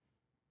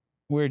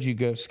 Where'd you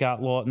go, Scott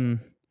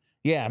Laughton?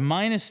 Yeah,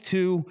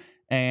 -2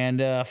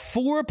 and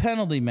 4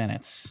 penalty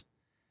minutes.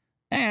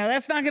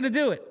 That's not going to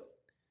do it.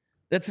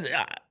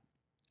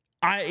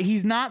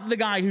 He's not the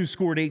guy who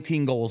scored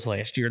 18 goals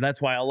last year.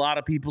 That's why a lot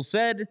of people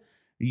said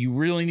you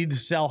really need to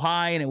sell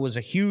high, and it was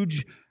a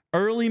huge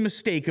early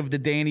mistake of the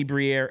Danny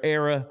Briere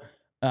era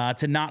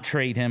to not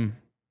trade him.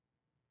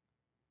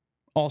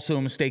 Also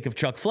a mistake of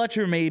Chuck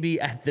Fletcher maybe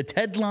at the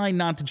deadline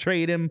not to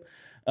trade him.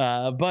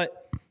 But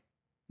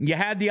you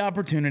had the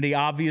opportunity.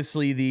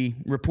 Obviously, the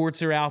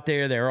reports are out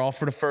there. They're all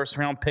for the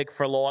first-round pick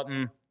for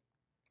Laughton.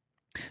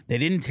 They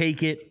didn't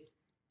take it.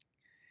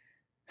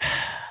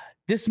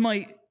 This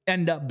might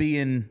end up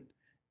being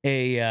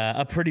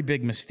a pretty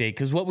big mistake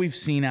because what we've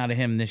seen out of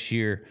him this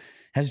year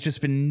has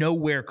just been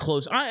nowhere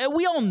close.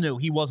 We all knew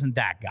he wasn't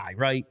that guy,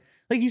 right?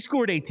 Like, he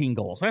scored 18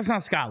 goals. That's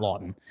not Scott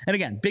Laughton. And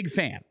again, big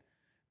fan.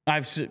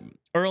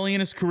 Early in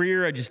his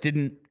career, I just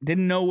didn't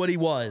know what he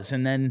was.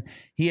 And then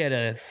he had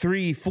a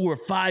 3, 4,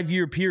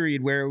 5-year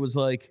period where it was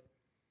like,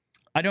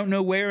 I don't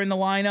know where in the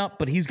lineup,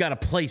 but he's got a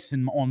place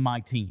on my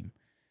team.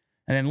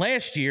 And then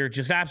last year,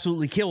 just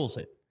absolutely kills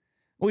it.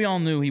 We all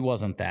knew he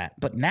wasn't that.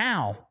 But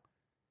now,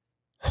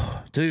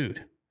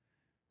 dude,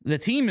 the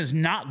team is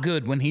not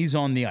good when he's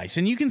on the ice.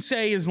 And you can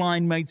say his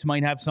line mates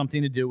might have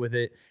something to do with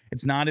it.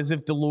 It's not as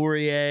if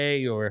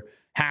Delorier or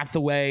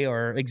Hathaway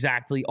are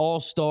exactly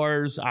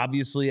all-stars.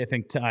 Obviously, I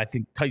think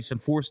Tyson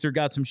Forster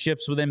got some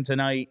shifts with him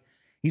tonight.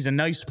 He's a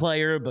nice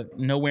player, but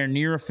nowhere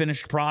near a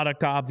finished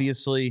product,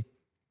 obviously.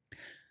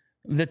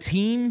 The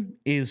team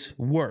is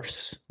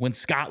worse when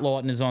Scott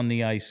Laughton is on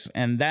the ice,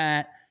 and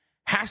that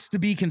has to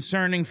be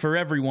concerning for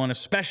everyone,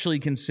 especially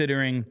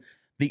considering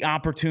the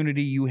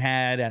opportunity you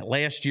had at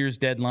last year's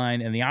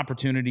deadline and the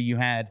opportunity you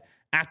had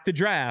at the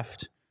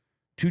draft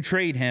to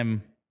trade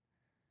him,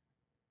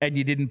 and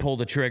you didn't pull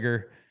the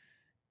trigger.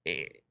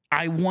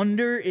 I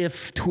wonder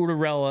if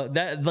Tortorella,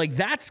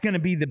 that's going to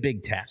be the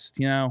big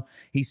test.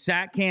 He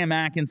sat Cam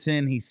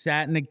Atkinson, he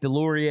sat Nick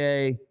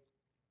Delorier,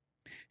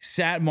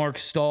 sat Mark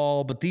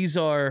Stahl, but these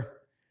are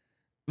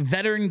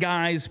veteran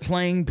guys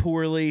playing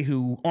poorly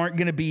who aren't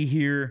going to be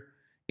here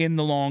in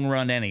the long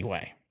run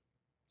anyway.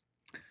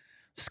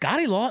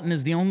 Scotty Lawton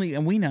is the only,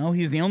 and we know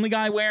he's the only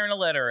guy wearing a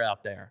letter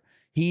out there.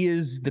 He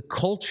is the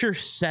culture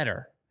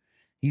setter.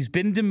 He's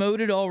been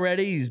demoted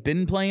already. He's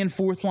been playing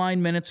fourth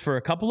line minutes for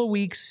a couple of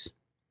weeks.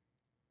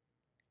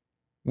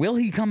 Will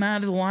he come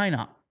out of the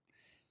lineup?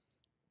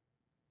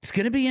 It's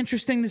going to be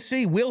interesting to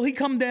see. Will he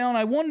come down?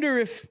 I wonder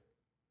if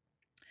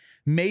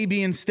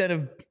maybe instead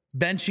of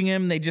benching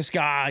him, they just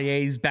go,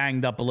 he's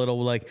banged up a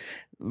little. Like,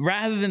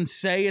 rather than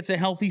say it's a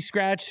healthy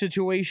scratch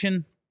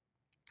situation,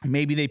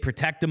 maybe they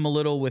protect him a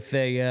little with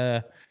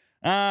a,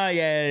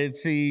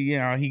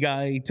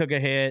 he took a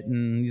hit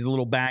and he's a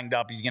little banged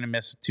up. He's going to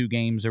miss 2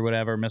 games or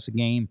whatever, miss a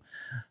game.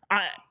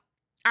 I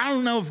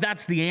don't know if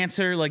that's the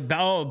answer. Like,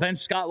 bench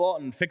Scott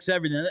Lawton, fix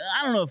everything.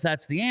 I don't know if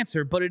that's the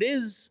answer, but it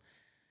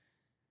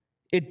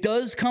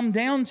does come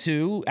down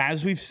to,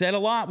 as we've said a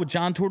lot with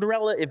John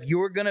Tortorella, if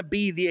you're going to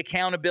be the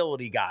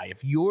accountability guy,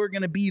 if you're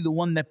going to be the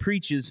one that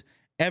preaches,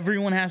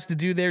 everyone has to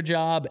do their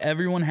job,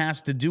 everyone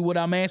has to do what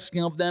I'm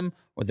asking of them,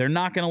 or they're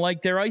not going to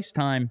like their ice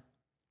time.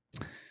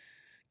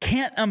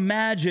 Can't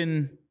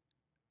imagine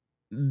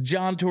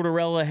John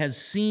Tortorella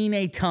has seen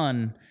a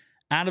ton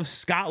out of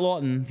Scott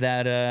Lawton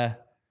that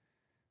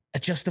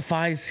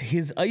justifies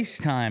his ice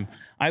time.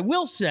 I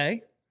will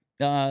say,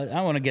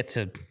 I want to get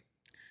to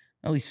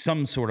at least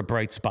some sort of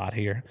bright spot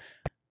here.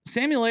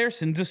 Samuel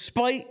Ersson,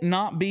 despite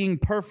not being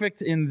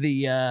perfect in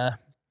the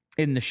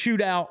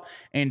shootout,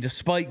 and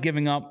despite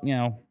giving up,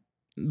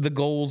 the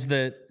goals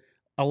that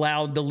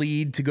allowed the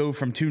lead to go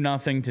from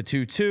 2-0 to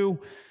 2-2,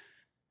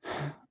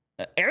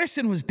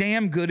 Ersson was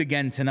damn good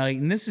again tonight,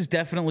 and this is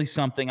definitely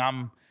something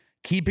I'm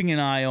keeping an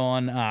eye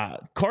on.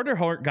 Carter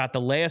Hart got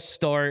the last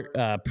start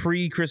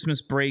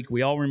pre-Christmas break.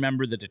 We all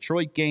remember the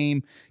Detroit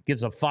game.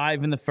 Gives up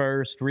 5 in the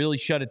first, really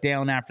shut it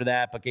down after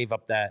that, but gave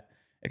up that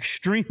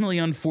extremely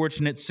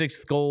unfortunate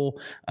 6th goal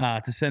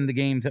to send the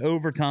game to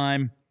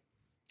overtime.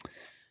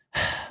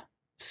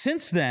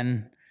 Since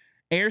then,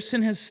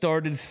 Ersson has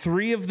started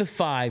 3 of the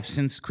 5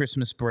 since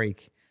Christmas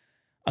break.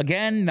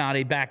 Again, not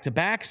a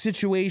back-to-back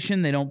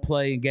situation. They don't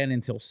play again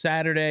until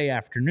Saturday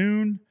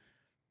afternoon.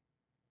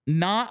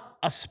 Not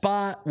a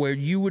spot where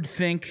you would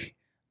think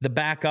the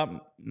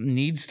backup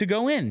needs to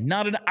go in.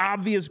 Not an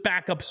obvious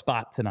backup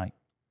spot tonight.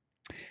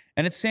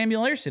 And it's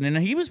Samuel Ersson, and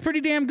he was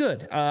pretty damn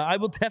good. I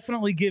will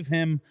definitely give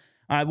him,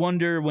 I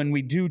wonder when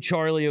we do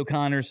Charlie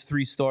O'Connor's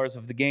 3 stars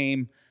of the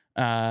game,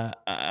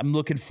 I'm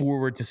looking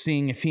forward to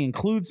seeing if he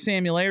includes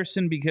Samuel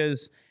Ersson,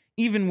 because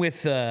even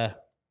with, I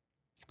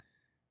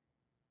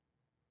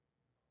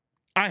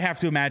have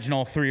to imagine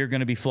all 3 are going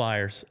to be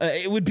Flyers.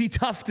 It would be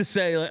tough to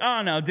say, like,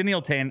 oh no,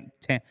 Daniil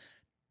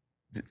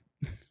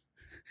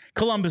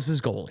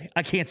Columbus's goalie.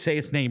 I can't say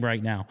his name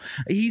right now.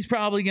 He's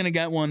probably going to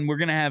get one. We're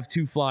going to have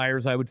 2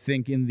 Flyers, I would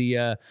think, in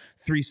the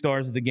 3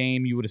 stars of the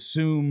game. You would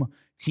assume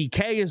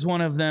TK is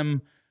one of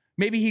them.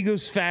 Maybe he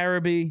goes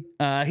Farabee.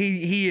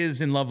 He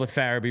is in love with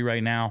Farabee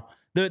right now.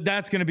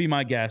 That's going to be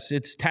my guess.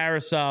 It's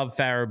Tarasov,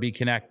 Farabee,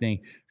 Konecny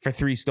for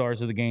 3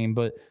 stars of the game.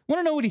 But I want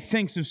to know what he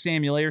thinks of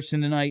Samuel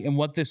Ersson tonight and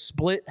what this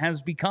split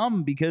has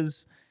become,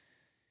 because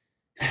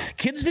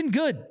Kid's been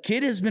good.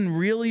 Kid has been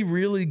really,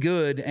 really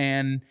good,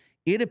 and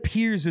it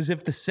appears as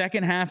if the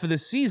second half of the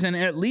season,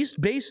 at least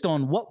based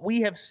on what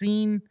we have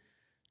seen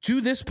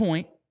to this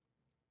point,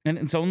 and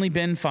it's only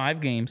been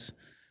 5 games,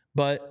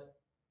 but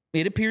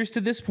it appears to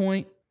this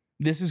point,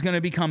 this is going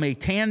to become a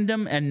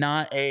tandem and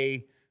not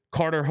a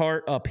Carter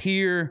Hart up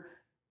here,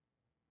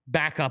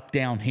 back up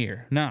down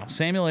here. No,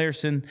 Samuel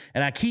Ersson,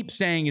 and I keep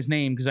saying his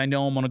name because I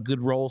know I'm on a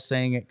good roll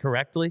saying it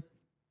correctly.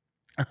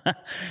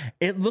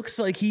 It looks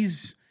like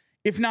he's,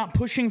 if not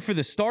pushing for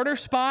the starter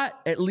spot,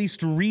 at least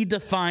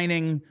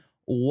redefining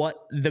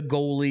what the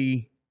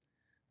goalie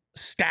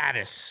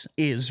status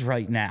is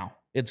right now.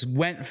 It's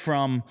went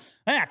from,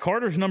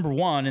 Carter's number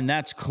 1, and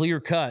that's clear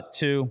cut,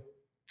 to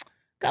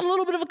got a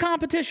little bit of a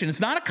competition. It's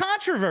not a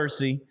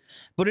controversy,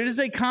 but it is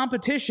a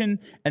competition,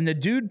 and the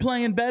dude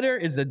playing better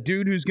is the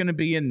dude who's going to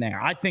be in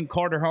there. I think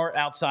Carter Hart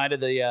outside of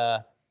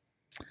the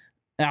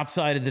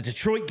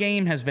Detroit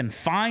game has been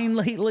fine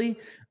lately,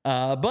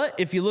 but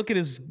if you look at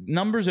his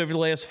numbers over the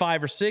last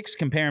 5 or 6,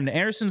 compare him to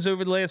Ersson's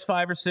over the last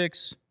 5 or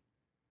 6,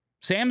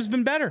 Sam's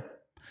been better.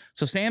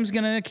 So Sam's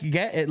going to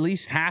get at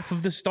least half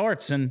of the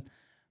starts, and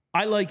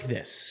I like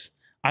this.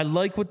 I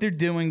like what they're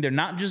doing. They're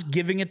not just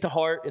giving it to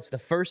Hart. It's the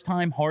first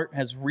time Hart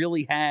has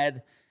really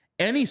had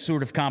any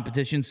sort of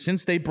competition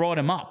since they brought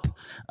him up.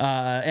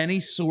 Any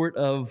sort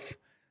of,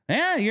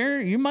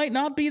 you might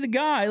not be the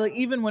guy. Like,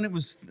 even when it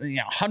was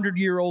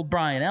 100-year-old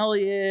Brian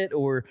Elliott,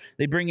 or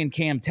they bring in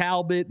Cam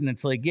Talbot, and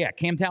it's like,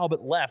 Cam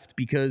Talbot left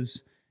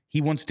because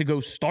he wants to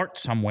go start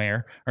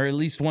somewhere, or at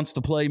least wants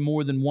to play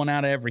more than 1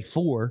 out of every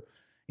 4.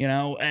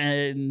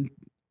 And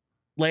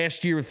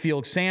last year with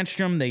Felix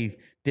Sandstrom, they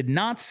did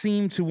not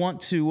seem to want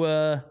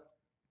to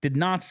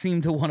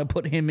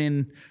put him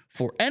in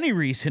for any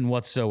reason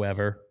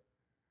whatsoever.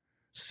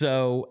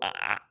 So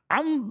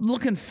I'm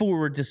looking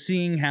forward to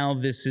seeing how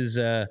this is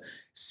going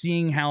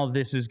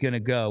to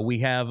go.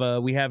 We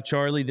have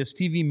Charlie. This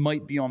TV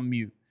might be on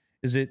mute.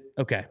 Is it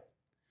okay?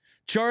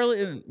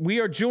 Charlie, we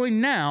are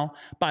joined now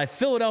by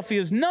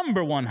Philadelphia's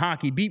 #1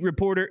 hockey beat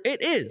reporter.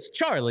 It is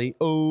Charlie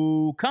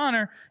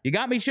O'Connor. You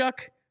got me,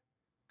 Chuck?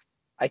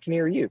 I can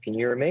hear you. Can you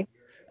hear me?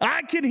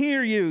 I can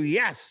hear you.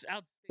 Yes.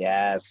 Outstanding.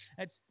 Yes.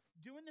 It's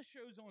doing the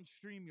shows on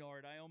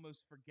StreamYard. I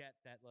almost forget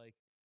that, like,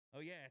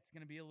 oh yeah, it's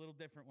going to be a little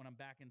different when I'm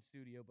back in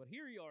studio. But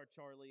here you are,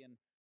 Charlie, and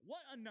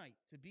what a night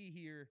to be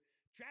here.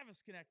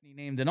 Travis Konecny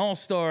named an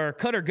all-star,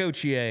 Cutter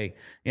Gauthier,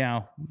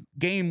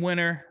 game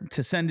winner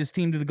to send his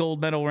team to the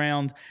gold medal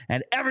round,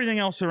 and everything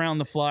else around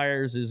the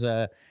Flyers is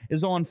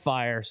on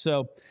fire.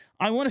 So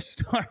I want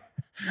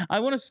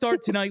to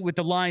start tonight with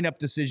the lineup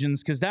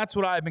decisions, because that's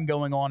what I've been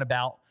going on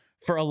about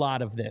for a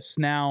lot of this.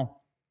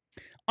 Now,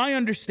 I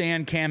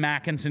understand Cam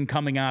Atkinson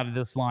coming out of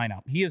this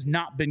lineup. He has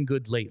not been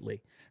good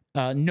lately.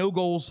 No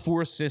goals,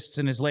 4 assists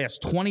in his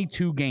last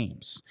 22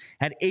 games.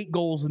 Had 8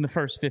 goals in the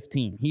first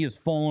 15. He has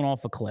fallen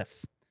off a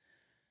cliff.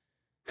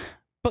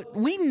 But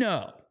we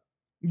know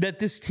that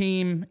this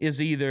team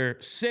is either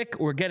sick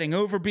or getting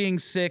over being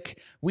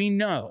sick. We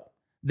know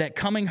that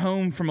coming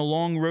home from a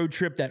long road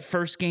trip, that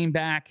first game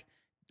back,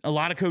 a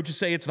lot of coaches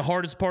say it's the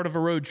hardest part of a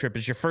road trip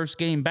is your first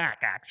game back,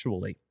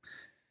 actually.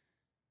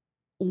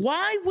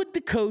 Why would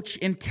the coach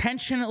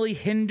intentionally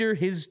hinder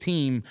his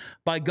team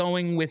by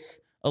going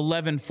with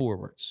 11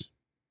 forwards?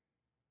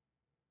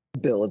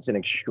 Bill, it's an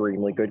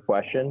extremely good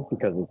question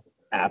because it's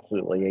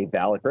absolutely a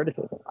valid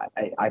criticism.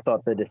 I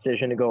thought the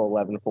decision to go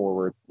 11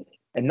 forward,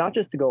 and not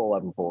just to go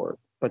 11 forward,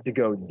 but to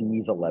go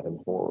these 11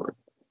 forward,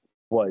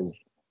 was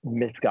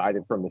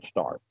misguided from the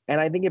start. And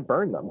I think it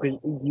burned them, because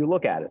you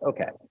look at it,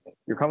 okay,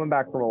 you're coming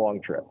back from a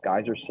long trip.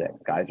 Guys are sick.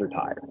 Guys are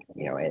tired.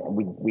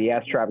 And we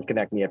asked Travis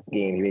Konecny after the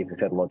game. He basically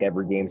said, look,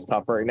 every game's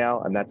tough right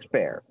now, and that's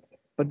fair.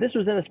 But this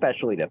was an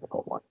especially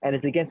difficult one, and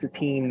it's against a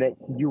team that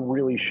you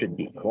really should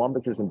beat.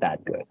 Columbus isn't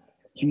that good.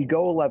 So you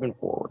go 11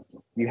 forward.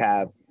 You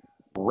have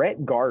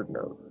Brett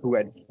Gardner, who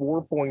had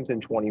 4 points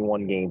in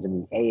 21 games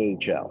in the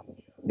AHL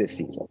this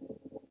season,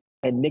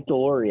 and Nick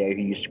Delorier,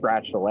 who you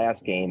scratched the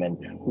last game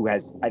and who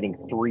has, I think,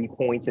 3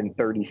 points in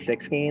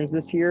 36 games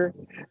this year.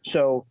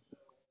 So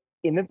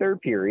in the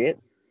third period,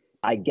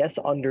 I guess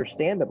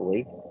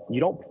understandably, you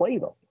don't play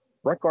them.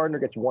 Brett Gardner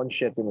gets 1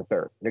 shift in the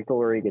third. Nick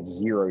Delorier gets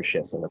 0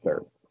 shifts in the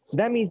third. So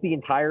that means the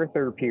entire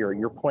third period,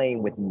 you're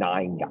playing with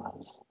 9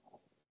 guys.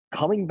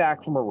 Coming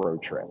back from a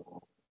road trip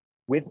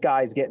with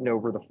guys getting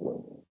over the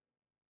flu.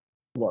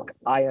 Look,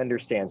 I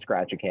understand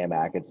scratching Cam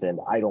Atkinson.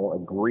 I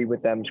don't agree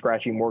with them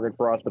scratching Morgan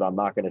Frost, but I'm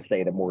not going to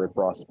say that Morgan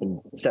Frost has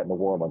been setting the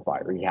world on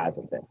fire. He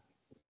hasn't been.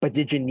 But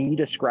did you need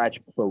to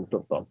scratch both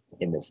of them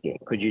in this game?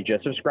 Could you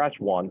just have scratched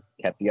one,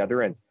 kept the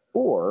other in?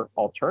 Or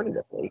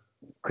alternatively,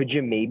 could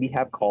you maybe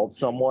have called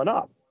someone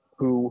up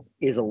who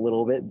is a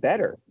little bit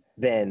better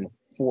than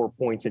 4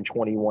 points in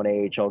 21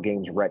 AHL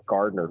games, Brett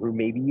Gardner, who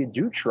maybe you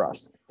do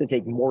trust to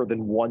take more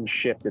than 1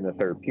 shift in the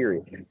third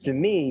period? To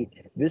me,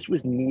 this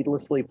was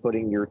needlessly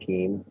putting your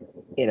team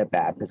in a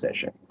bad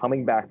position.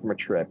 Coming back from a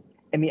trip,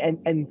 I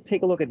mean, and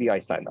take a look at the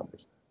ice time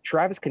numbers.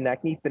 Travis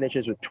Konecny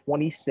finishes with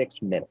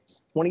 26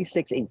 minutes,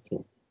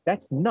 26-18.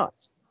 That's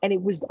nuts. And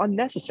it was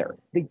unnecessary.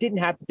 They didn't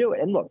have to do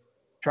it. And look,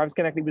 Travis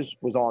Konecny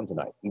was on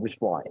tonight. He was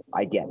flying.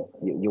 I get it.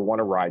 You want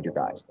to ride your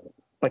guys.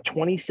 But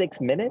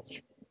 26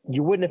 minutes?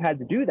 You wouldn't have had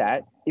to do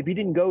that if you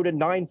didn't go to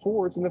 9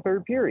 forwards in the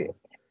third period.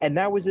 And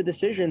that was a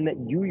decision that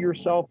you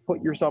yourself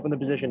put yourself in the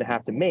position to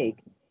have to make,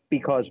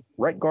 because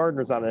Brett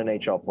Gardner's not an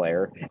NHL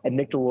player and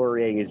Nick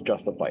Delorier is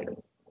just a fighter.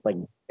 Like,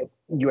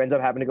 you end up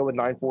having to go with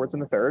 9 forwards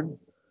in the third.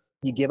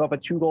 You give up a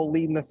 2-goal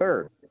lead in the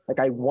third. Like,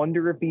 I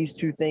wonder if these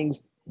two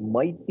things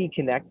might be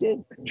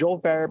connected.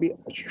 Joel Farabee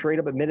straight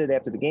up admitted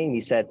after the game, he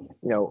said,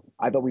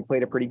 I thought we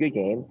played a pretty good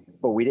game,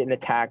 but we didn't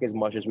attack as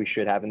much as we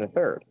should have in the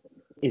third.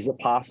 Is it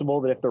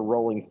possible that if they're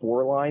rolling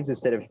 4 lines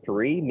instead of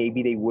 3,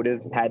 maybe they would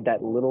have had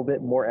that little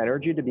bit more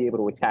energy to be able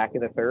to attack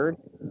in the third,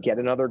 get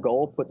another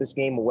goal, put this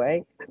game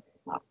away?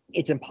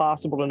 It's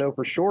impossible to know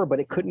for sure, but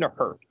it couldn't have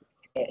hurt.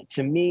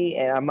 To me,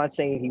 and I'm not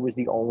saying he was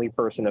the only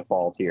person at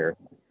fault here,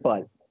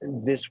 but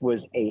this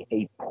was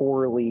a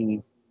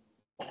poorly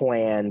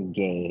planned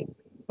game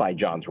by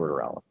John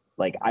Tortorella.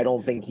 Like, I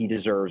don't think he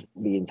deserves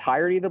the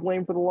entirety of the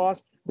blame for the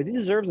loss, but he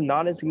deserves a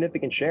not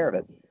insignificant share of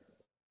it.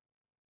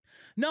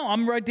 No,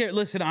 I'm right there.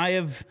 Listen, I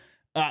have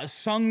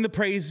sung the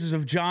praises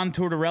of John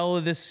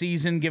Tortorella this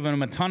season, given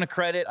him a ton of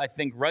credit. I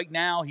think right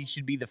now he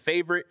should be the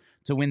favorite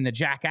to win the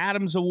Jack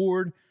Adams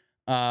Award.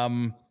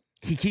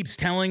 He keeps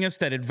telling us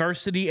that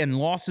adversity and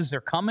losses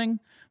are coming.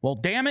 Well,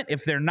 damn it,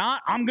 if they're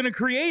not, I'm going to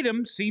create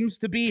them. Seems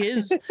to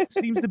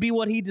be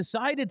what he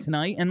decided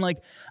tonight. And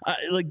like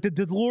the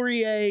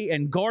Delorier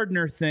and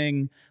Gardner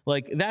thing,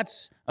 like,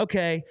 that's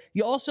okay.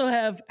 You also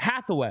have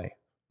Hathaway.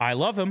 I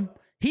love him.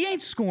 He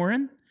ain't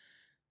scoring.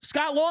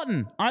 Scott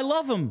Lawton, I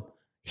love him.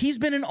 He's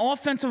been an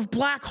offensive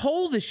black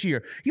hole this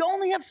year. You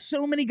only have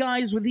so many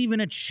guys with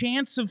even a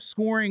chance of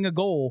scoring a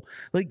goal.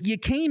 Like, you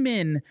came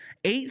in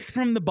 8th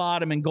from the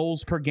bottom in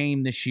goals per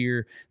game this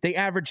year. They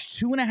averaged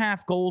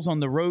 2.5 goals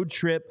on the road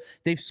trip.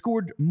 They've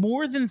scored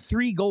more than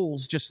 3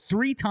 goals just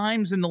 3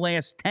 times in the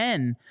last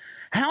 10.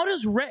 How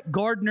does Rhett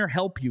Gardner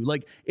help you?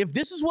 Like, if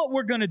this is what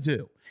we're going to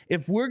do,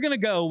 if we're going to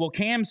go, well,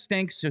 Cam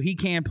stinks, so he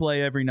can't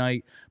play every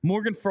night.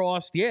 Morgan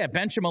Frost, yeah,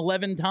 bench him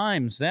 11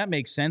 times. That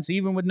makes sense,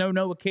 even with no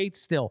Noah Cates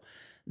still.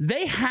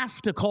 They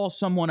have to call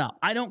someone up.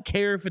 I don't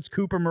care if it's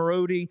Cooper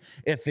Marody,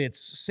 if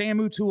it's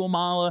Samu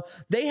Tuamala.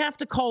 They have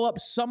to call up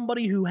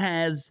somebody who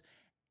has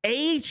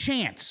a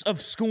chance of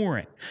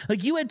scoring.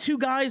 Like, you had 2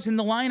 guys in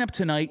the lineup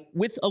tonight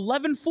with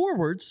 11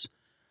 forwards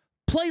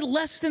play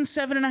less than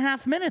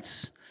 7.5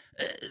 minutes.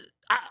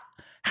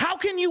 How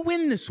can you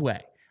win this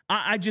way?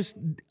 I'm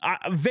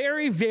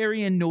very,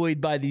 very annoyed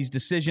by these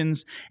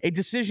decisions. A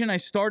decision I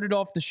started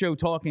off the show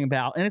talking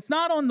about, and it's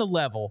not on the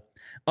level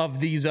of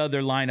these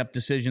other lineup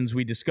decisions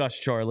we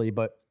discussed, Charlie,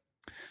 but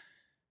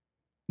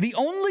the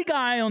only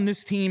guy on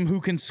this team who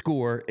can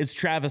score is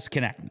Travis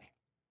Konecny.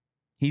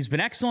 He's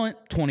been excellent,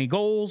 20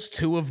 goals,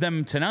 2 of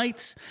them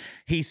tonight.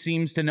 He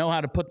seems to know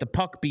how to put the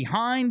puck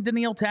behind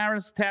Daniil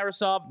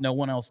Tarasov. No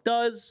one else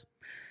does.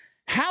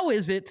 How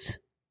is it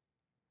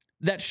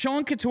that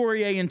Sean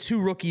Couturier and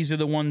 2 rookies are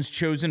the ones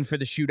chosen for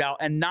the shootout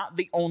and not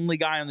the only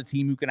guy on the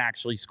team who can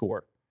actually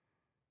score?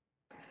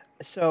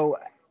 So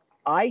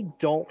I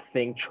don't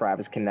think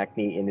Travis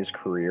Konecny in his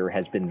career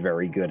has been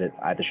very good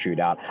at the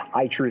shootout.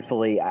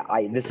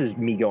 This is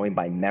me going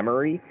by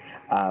memory.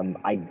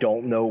 I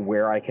don't know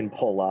where I can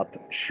pull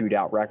up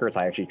shootout records.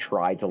 I actually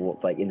tried to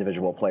look like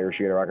individual player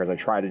shootout records. I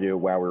tried to do it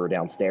while we were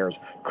downstairs.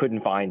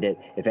 Couldn't find it.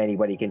 If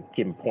anybody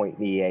can point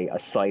me a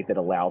site that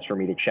allows for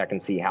me to check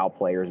and see how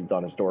players have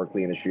done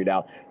historically in the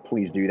shootout,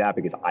 please do that,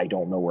 because I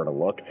don't know where to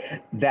look.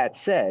 That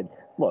said,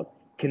 look,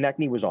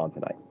 Konecny was on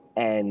tonight,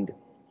 and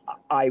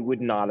I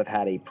would not have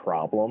had a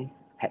problem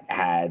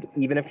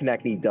even if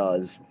Konecny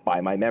does,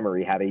 by my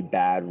memory, have a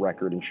bad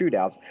record in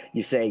shootouts.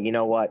 You say, you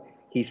know what?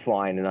 He's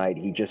flying tonight.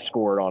 He just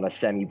scored on a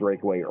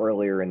semi-breakaway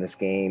earlier in this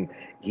game.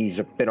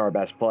 He's been our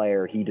best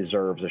player. He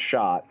deserves a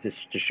shot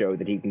to show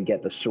that he can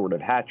get the sort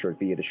of hat trick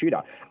via the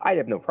shootout. I'd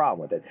have no problem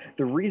with it.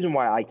 The reason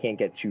why I can't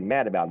get too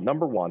mad about it,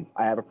 number one,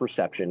 I have a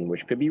perception,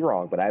 which could be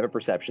wrong, but I have a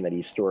perception that he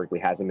historically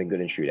hasn't been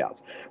good in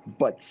shootouts.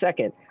 But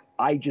second,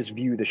 I just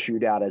view the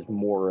shootout as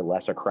more or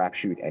less a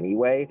crapshoot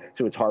anyway.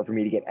 So it's hard for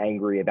me to get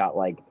angry about,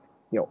 like,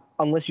 you know,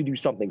 unless you do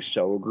something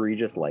so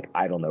egregious, like,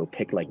 I don't know,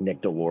 pick like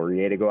Nick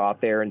Delorier to go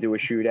out there and do a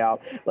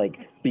shootout. Like,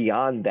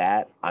 beyond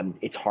that,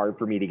 it's hard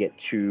for me to get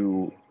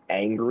too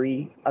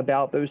angry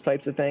about those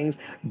types of things.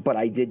 But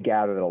I did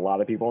gather that a lot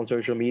of people on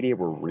social media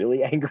were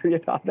really angry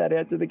about that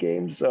after the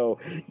game. So,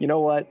 you know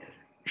what?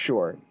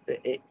 Sure.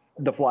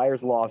 The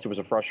Flyers lost. It was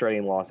a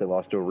frustrating loss. They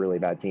lost to a really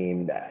bad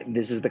team.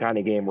 This is the kind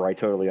of game where I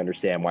totally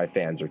understand why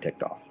fans are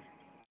ticked off.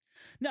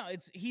 No,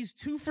 he's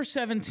 2 for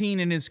 17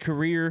 in his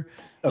career.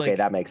 Okay, like,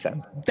 that makes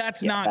sense.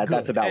 That's not good.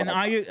 That's about and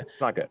it's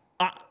not good.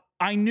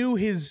 I knew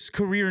his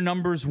career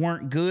numbers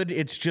weren't good.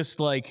 It's just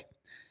like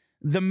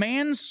the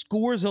man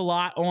scores a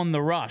lot on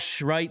the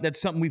rush, right? That's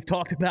something we've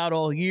talked about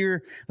all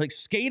year. Like,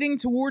 skating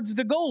towards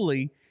the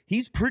goalie,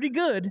 he's pretty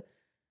good.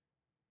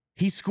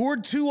 He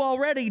scored 2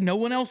 already. No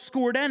one else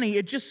scored any.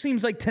 It just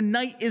seems like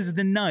tonight is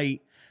the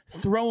night.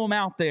 Throw him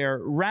out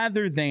there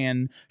rather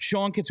than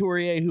Sean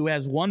Couturier, who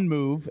has 1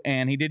 move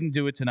and he didn't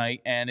do it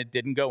tonight and it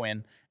didn't go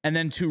in, and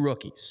then 2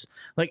 rookies.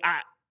 Like,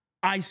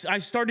 I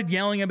started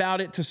yelling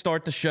about it to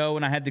start the show,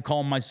 and I had to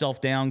calm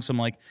myself down because I'm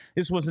like,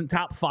 this wasn't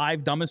top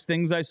 5 dumbest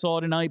things I saw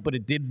tonight, but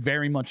it did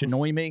very much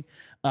annoy me.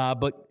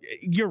 But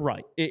you're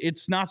right.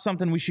 It's not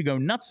something we should go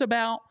nuts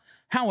about.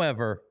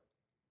 However,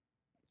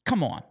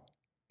 come on.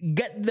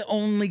 Get the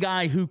only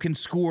guy who can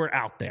score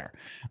out there.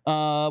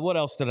 What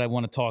else did I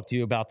want to talk to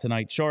you about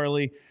tonight,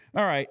 Charlie?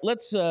 All right,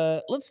 let's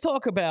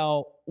talk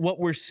about what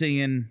we're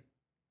seeing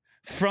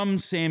from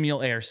Samuel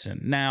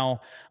Ersson.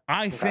 Now,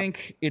 I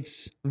think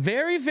it's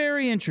very,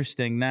 very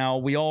interesting. Now,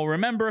 we all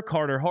remember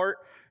Carter Hart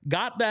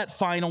got that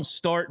final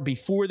start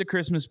before the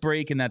Christmas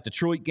break in that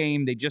Detroit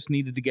game. They just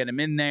needed to get him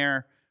in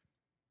there.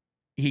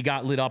 He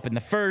got lit up in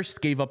the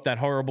first, gave up that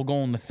horrible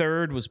goal in the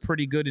third, was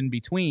pretty good in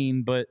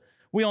between, but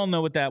we all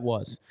know what that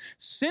was.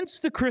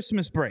 Since the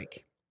Christmas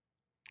break,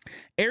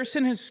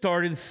 Ersson has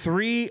started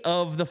 3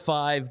 of the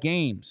 5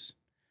 games.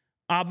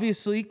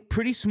 Obviously,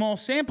 pretty small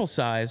sample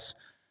size,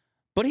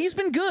 but he's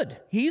been good.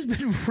 He's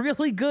been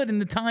really good in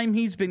the time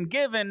he's been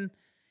given.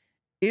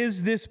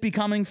 Is this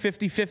becoming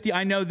 50-50?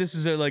 I know this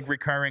is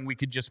recurring. We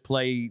could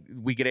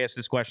ask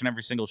this question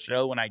every single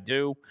show, and I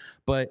do,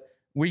 but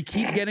we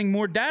keep getting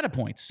more data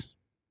points.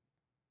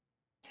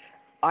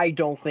 I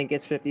don't think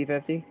it's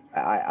 50-50.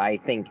 I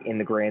think in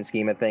the grand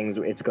scheme of things,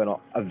 it's going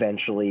to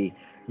eventually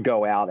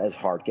go out as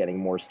Hart getting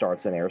more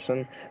starts than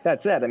Ersson.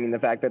 That said, I mean, the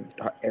fact that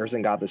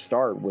Ersson got the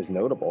start was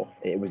notable.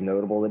 It was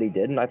notable that he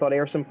did, and I thought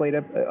Ersson played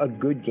a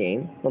good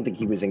game. I don't think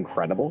he was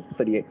incredible,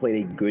 but he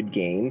played a good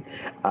game.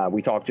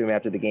 We talked to him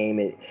after the game.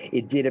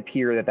 It did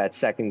appear that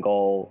second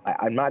goal,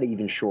 I'm not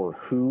even sure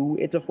who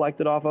it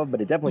deflected off of,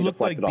 but it definitely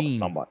deflected off of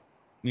someone.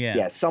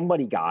 Yeah,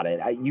 somebody got it.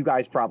 You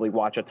guys probably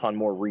watch a ton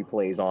more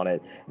replays on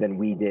it than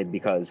we did,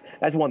 because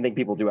that's one thing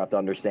people do have to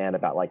understand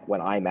about, like, when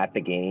I'm at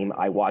the game,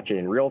 I watch it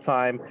in real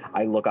time.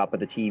 I look up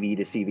at the TV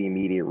to see the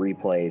immediate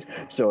replays.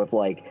 So if,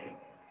 like,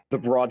 the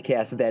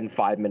broadcast then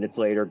 5 minutes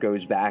later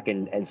goes back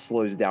and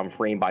slows it down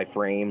frame by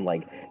frame,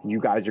 like, you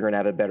guys are going to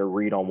have a better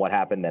read on what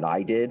happened than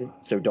I did.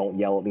 So don't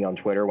yell at me on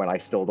Twitter when I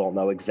still don't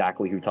know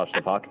exactly who touched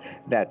the puck.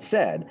 That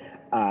said,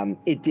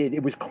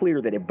 it was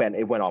clear that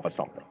it went off of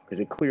something, because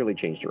it clearly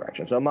changed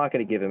direction. So I'm not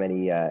going to give him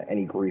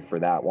any grief for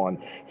that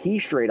one. He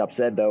straight up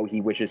said, though,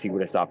 he wishes he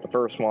would have stopped the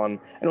first one.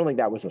 I don't think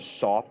that was a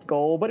soft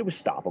goal, but it was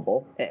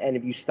stoppable. And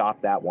if you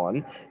stop that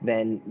one,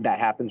 then that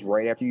happens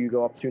right after you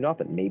go up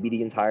 2-0. Maybe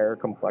the entire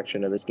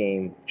complexion of this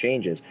game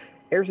changes.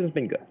 Ersson's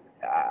been good.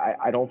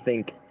 I don't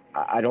think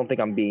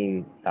I'm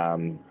being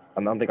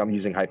I don't think I'm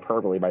using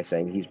hyperbole by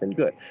saying he's been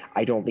good.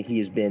 I don't think he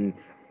has been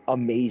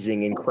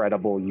amazing,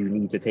 incredible, you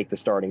need to take the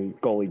starting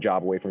goalie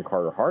job away from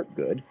Carter Hart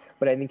good,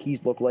 but I think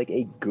he's looked like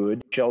a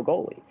good shell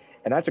goalie,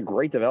 and that's a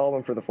great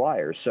development for the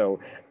Flyers. So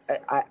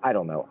I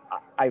don't know.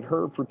 I've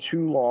heard for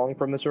too long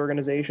from this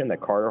organization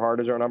that Carter Hart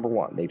is our number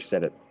one. They've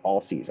said it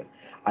all season.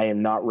 I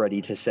am not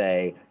ready to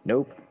say,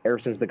 nope,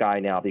 Ersson's the guy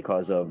now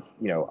because of,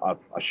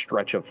 a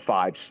stretch of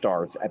 5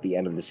 starts at the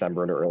end of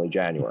December into early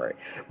January.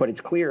 But it's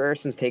clear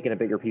Ersson's taken a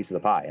bigger piece of the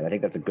pie, and I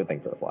think that's a good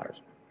thing for the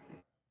Flyers.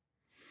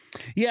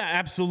 Yeah,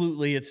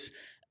 absolutely.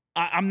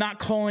 I'm not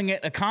calling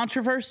it a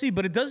controversy,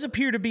 but it does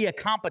appear to be a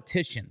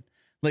competition.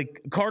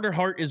 Like, Carter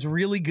Hart is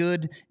really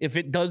good if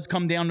it does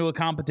come down to a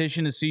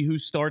competition to see who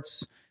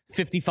starts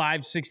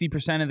 55,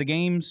 60% of the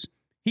games.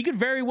 He could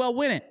very well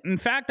win it. In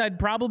fact, I'd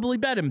probably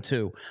bet him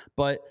to.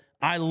 But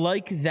I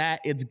like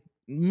that it's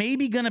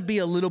maybe going to be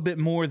a little bit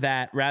more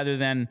that rather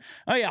than,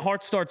 oh yeah,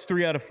 Hart starts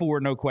 3 out of 4,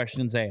 no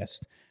questions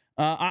asked.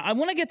 I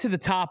want to get to the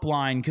top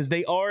line because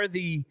they are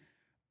the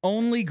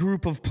only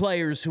group of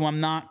players who I'm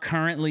not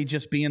currently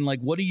just being like,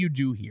 what do you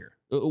do here?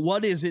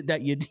 What is it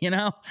that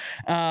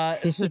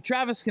so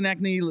Travis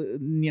Konecny,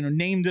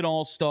 named an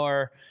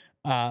all-star.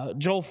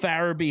 Joel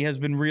Farabee has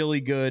been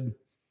really good.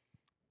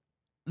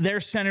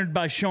 They're centered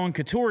by Sean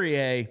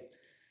Couturier.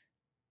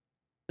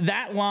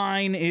 That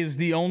line is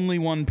the only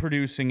one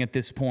producing at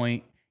this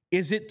point.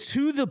 Is it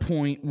to the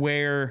point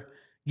where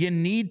you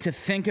need to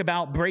think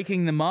about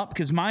breaking them up?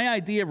 Because my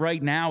idea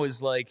right now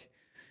is like,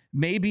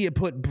 maybe you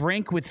put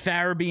Brink with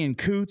Farabee and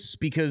Coots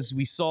because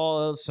we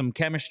saw some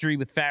chemistry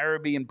with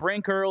Farabee and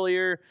Brink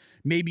earlier.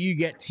 Maybe you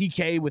get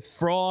TK with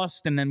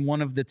Frost and then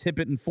one of the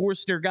Tippett and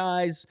Forster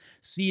guys.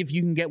 See if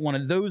you can get one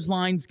of those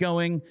lines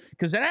going.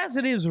 Because as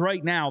it is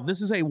right now,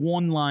 this is a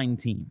one-line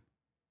team.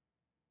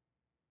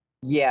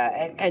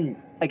 Yeah, and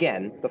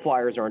again, the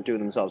Flyers aren't doing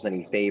themselves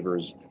any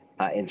favors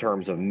in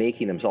terms of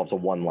making themselves a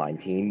one-line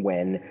team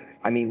when,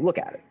 look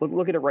at it.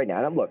 Look at it right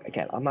now. And look,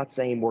 again, I'm not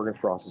saying Morgan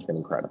Frost has been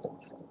incredible,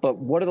 but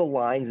what are the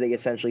lines they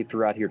essentially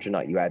threw out here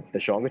tonight? You had the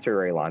Sean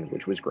Couturier line,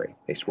 which was great.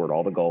 They scored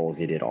all the goals.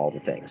 They did all the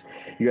things.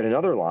 You had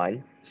another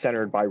line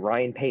centered by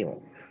Ryan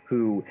Poehling,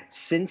 who,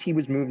 since he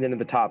was moved into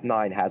the top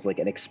 9, has like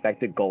an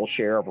expected goal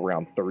share of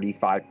around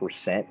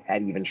 35%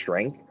 at even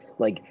strength.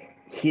 Like,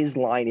 his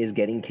line is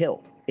getting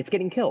killed. It's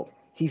getting killed.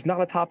 He's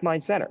not a top 9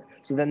 center.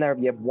 So then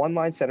you have one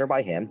line center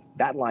by him.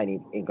 That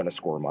line ain't going to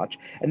score much.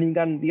 And then you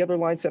got the other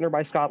line center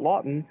by Scott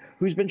Lawton,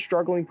 who's been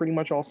struggling pretty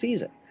much all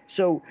season.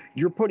 So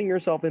you're putting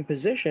yourself in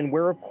position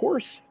where, of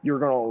course, you're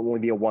going to only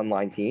be a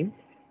one-line team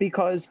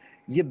because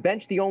you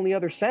bench the only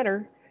other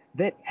center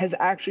that has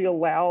actually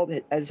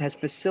has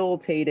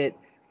facilitated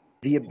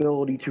the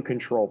ability to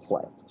control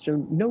play.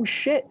 So no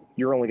shit,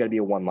 you're only going to be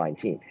a one-line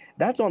team.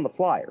 That's on the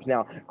Flyers.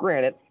 Now,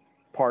 granted,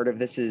 part of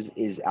this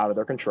is out of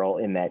their control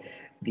in that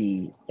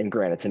and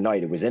granted,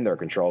 tonight it was in their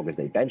control because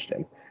they benched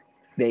him.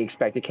 They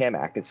expected Cam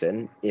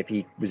Atkinson, if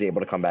he was able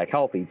to come back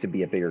healthy, to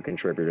be a bigger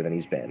contributor than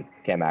he's been.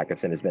 Cam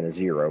Atkinson has been a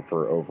 0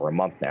 for over a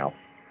month now.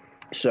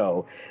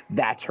 So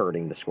that's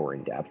hurting the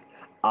scoring depth.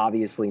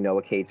 Obviously,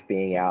 Noah Cates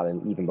being out,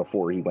 and even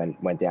before he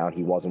went down,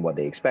 he wasn't what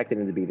they expected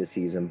him to be this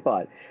season.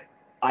 But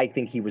I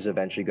think he was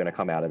eventually going to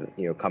come out of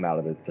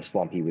the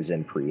slump he was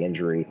in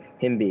pre-injury.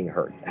 Him being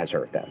hurt has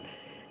hurt them.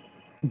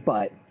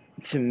 But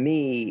to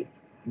me,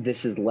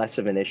 this is less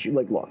of an issue.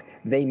 Like, look,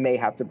 they may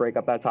have to break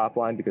up that top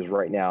line because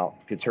right now,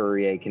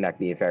 Couturier,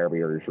 Konecny, and Farabee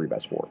are your 3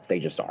 best forwards. They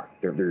just are.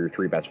 They're your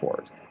 3 best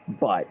forwards.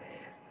 But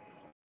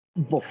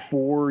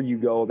before you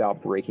go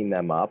about breaking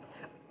them up,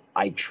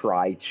 I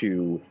try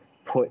to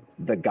put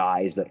the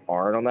guys that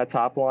aren't on that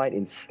top line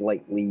in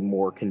slightly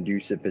more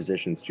conducive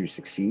positions to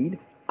succeed.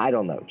 I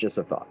don't know. Just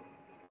a thought.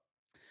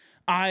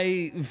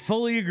 I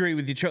fully agree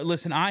with you.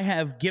 Listen, I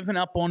have given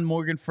up on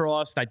Morgan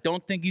Frost. I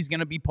don't think he's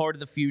going to be part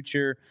of the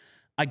future.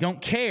 I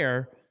don't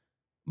care.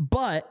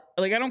 But,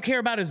 like, I don't care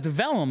about his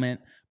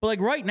development. But,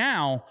 like, right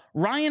now,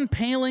 Ryan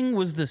Poehling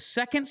was the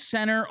second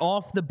center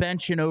off the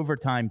bench in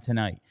overtime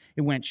tonight.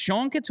 It went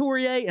Sean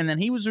Couturier, and then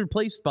he was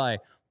replaced by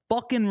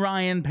fucking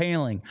Ryan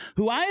Poehling,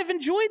 who I have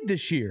enjoyed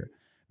this year.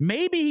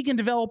 Maybe he can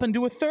develop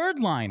into a third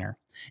liner.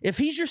 If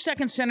he's your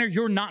second center,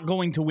 you're not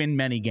going to win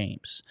many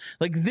games.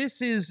 Like,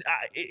 this is,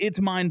 it's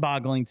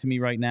mind-boggling to me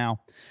right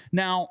now.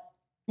 Now,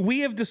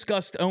 we have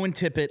discussed Owen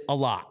Tippett a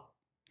lot.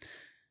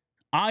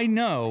 I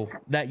know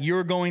that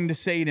you're going to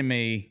say to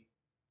me,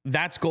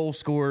 that's goal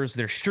scorers.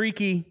 They're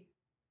streaky.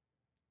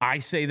 I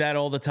say that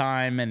all the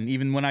time. And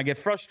even when I get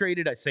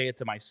frustrated, I say it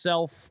to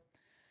myself.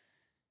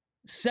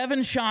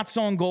 7 shots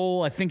on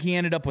goal. I think he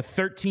ended up with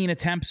 13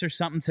 attempts or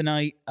something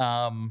tonight.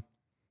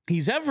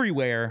 He's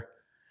everywhere.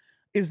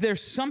 Is there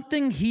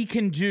something he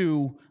can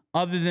do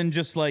other than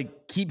just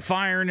like keep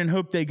firing and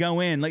hope they go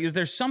in? Like, is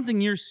there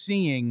something you're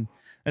seeing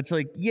that's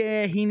like,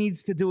 yeah, he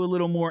needs to do a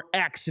little more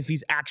X if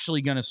he's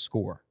actually going to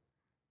score?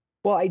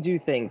 Well, I do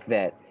think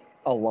that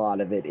a lot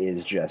of it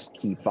is just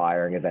keep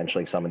firing.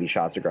 Eventually, some of these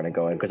shots are going to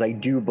go in because I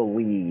do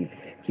believe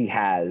he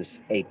has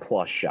a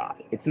plus shot.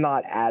 It's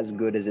not as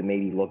good as it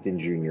maybe looked in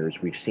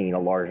juniors. We've seen a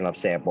large enough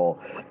sample.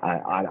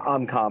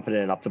 I'm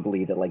confident enough to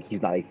believe that like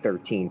he's not a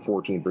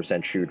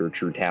 13-14% shooter,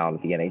 true talent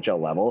at the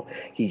NHL level.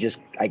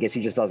 I guess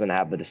he just doesn't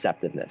have the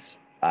deceptiveness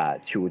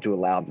to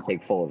allow him to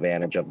take full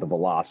advantage of the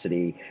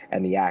velocity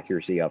and the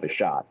accuracy of his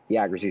shot. The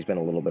accuracy's been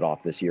a little bit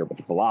off this year, but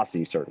the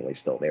velocity is certainly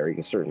still there. He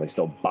can certainly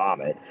still bomb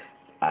it.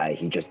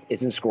 He just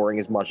isn't scoring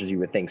as much as you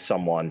would think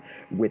someone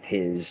with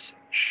his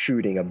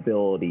shooting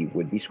ability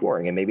would be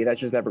scoring, and maybe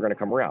that's just never going to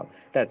come around.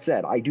 That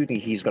said, I do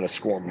think he's going to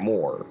score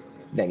more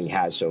than he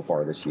has so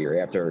far this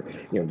year. After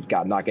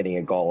not getting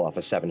a goal off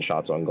of 7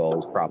 shots on goal,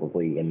 he's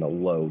probably in the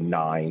low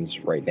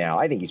 9s right now.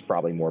 I think he's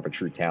probably more of a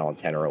true talent,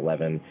 10 or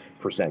 11%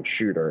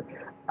 shooter.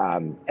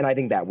 And I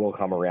think that will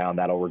come around.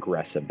 That'll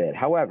regress a bit.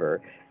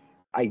 However,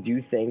 I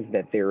do think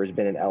that there has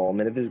been an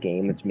element of his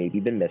game that's maybe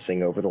been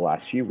missing over the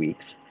last few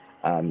weeks.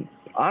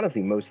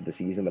 Honestly, most of the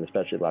season, but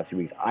especially the last few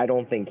weeks, I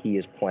don't think he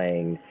is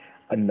playing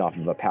enough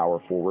of a power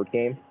forward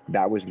game.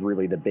 That was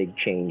really the big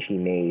change he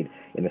made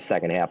in the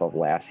second half of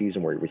last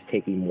season, where he was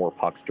taking more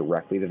pucks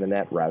directly to the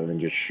net rather than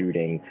just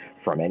shooting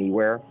from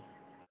anywhere.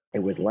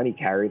 It was let me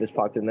carry this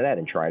puck to the net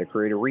and try to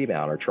create a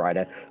rebound or try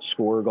to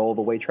score a goal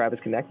the way Travis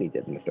Konecny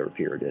did in the third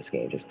period of this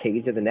game. Just take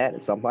it to the net,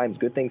 and sometimes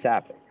good things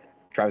happen.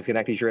 Travis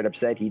Konecny straight up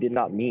said he did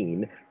not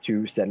mean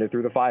to send it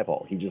through the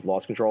 5-hole. He just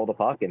lost control of the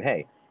puck, and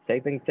hey,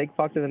 take the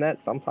puck to the net.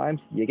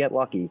 Sometimes you get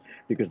lucky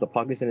because the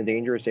puck is in a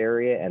dangerous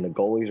area and the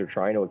goalies are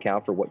trying to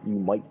account for what you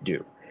might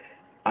do.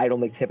 I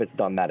don't think Tippett's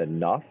done that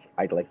enough.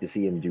 I'd like to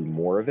see him do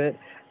more of it.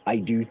 I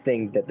do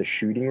think that the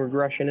shooting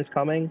regression is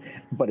coming,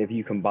 but if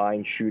you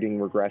combine shooting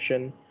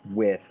regression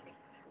with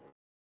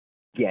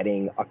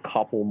getting a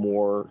couple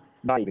more,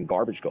 not even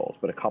garbage goals,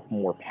 but a couple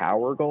more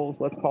power goals,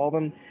 let's call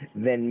them,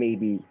 then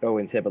maybe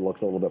Owen Tippett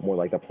looks a little bit more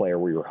like the player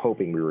we were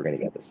hoping we were going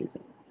to get this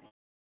season.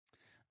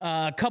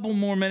 A couple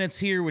more minutes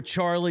here with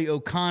Charlie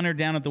O'Connor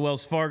down at the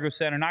Wells Fargo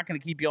Center. Not going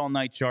to keep you all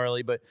night,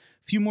 Charlie, but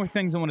a few more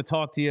things I want to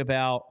talk to you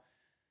about.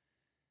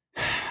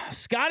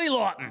 Scotty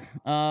Lawton,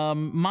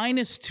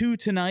 -2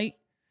 tonight.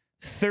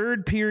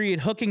 Third period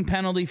hooking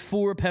penalty,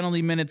 4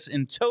 penalty minutes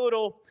in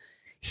total.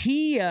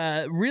 He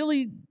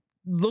really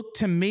looked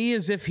to me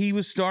as if he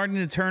was starting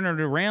to turn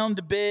it around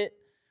a bit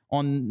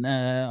on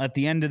at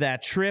the end of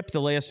that trip,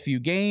 the last few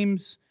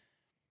games.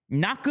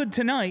 Not good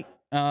tonight.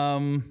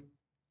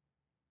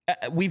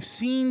 We've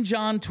seen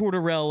John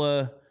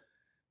Tortorella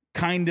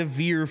kind of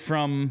veer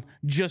from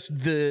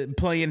just the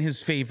playing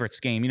his favorites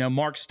game.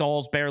 Mark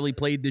Stahl's barely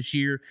played this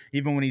year.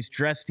 Even when he's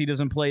dressed, he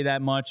doesn't play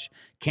that much.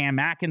 Cam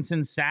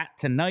Atkinson sat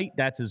tonight.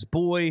 That's his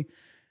boy.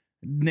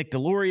 Nick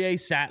Delorier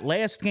sat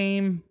last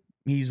game.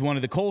 He's one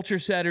of the culture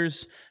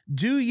setters.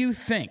 Do you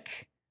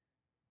think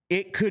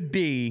it could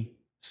be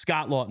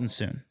Scott Lawton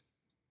soon?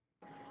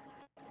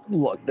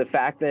 Look, the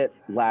fact that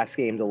last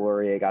game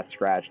Delorier got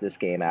scratched, this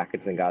game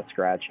Atkinson got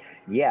scratched,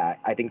 yeah,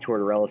 I think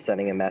Tortorella's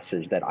sending a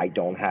message that I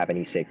don't have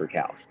any sacred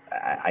cows.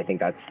 I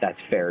think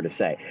that's fair to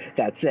say.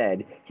 That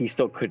said, he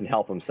still couldn't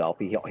help himself.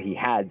 He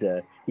had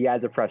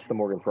to press the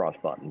Morgan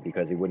Frost button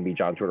because he wouldn't be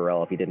John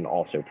Tortorella if he didn't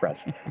also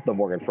press the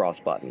Morgan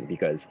Frost button,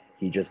 because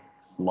he just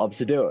loves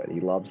to do it.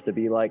 He loves to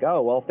be like,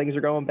 oh, well, things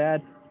are going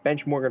bad,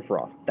 bench Morgan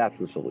Frost. That's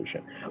the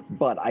solution.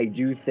 But I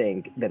do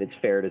think that it's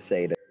fair to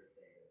say that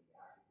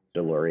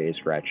Delorier's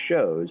scratch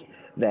shows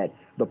that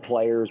the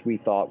players we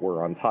thought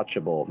were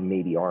untouchable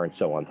maybe aren't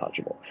so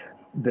untouchable.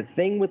 The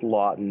thing with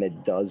Lawton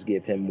that does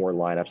give him more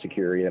lineup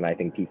security than I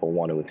think people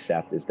want to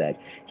accept is that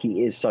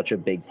he is such a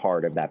big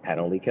part of that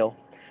penalty kill.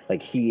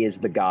 Like, he is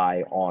the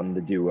guy on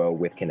the duo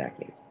with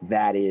Konecny.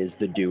 That is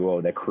the duo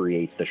that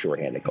creates the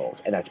shorthanded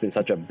goals. And that's been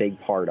such a big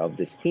part of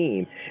this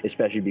team,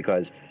 especially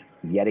because,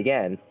 yet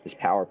again, this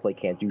power play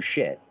can't do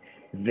shit.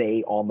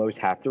 they almost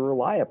have to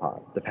rely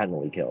upon the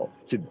penalty kill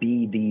to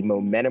be the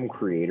momentum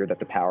creator that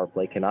the power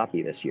play cannot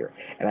be this year.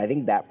 And I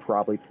think that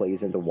probably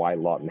plays into why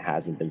Lawton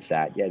hasn't been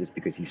sat yet, is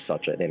because he's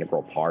such an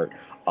integral part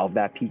of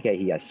that PK.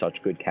 He has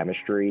such good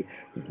chemistry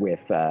with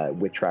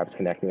Travis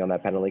Konecny on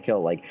that penalty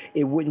kill. Like,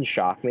 it wouldn't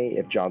shock me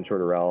if John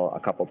Tortorella a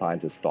couple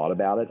times has thought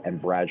about it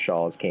and Brad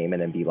Shaw's came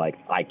in and be like,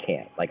 I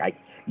can't. Like,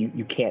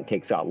 you can't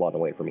take Scott Lawton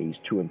away from me. He's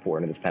too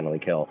important in this penalty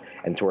kill.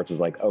 And Torts is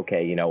like,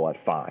 okay, you know what?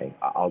 Fine.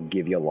 I'll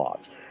give you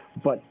lots.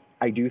 But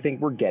I do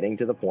think we're getting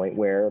to the point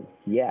where,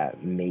 yeah,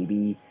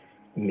 maybe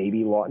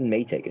Lawton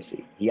may take a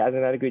seat. He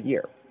hasn't had a good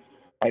year.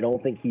 I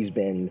don't think he's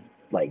been,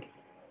 like,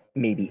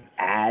 maybe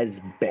as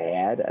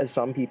bad as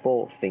some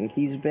people think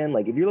he's been.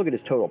 Like, if you look at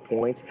his total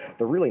points,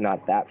 they're really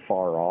not that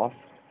far off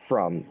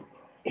from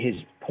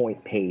his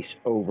point pace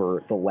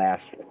over the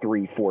last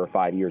 3, 4, or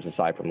 5 years,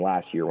 aside from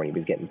last year when he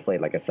was getting played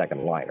like a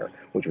second liner,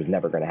 which was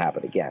never going to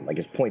happen again. Like,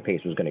 his point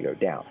pace was going to go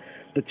down.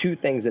 The two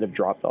things that have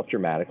dropped off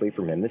dramatically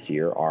from him this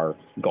year are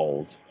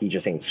goals. He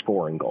just ain't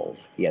scoring goals.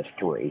 He has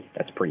 3.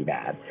 That's pretty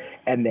bad.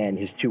 And then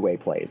his two-way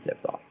play is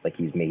dipped off. Like,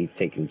 he's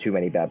taken too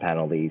many bad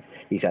penalties.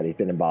 He's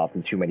been involved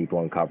in too many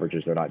blown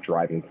coverages. They're not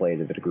driving play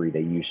to the degree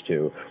they used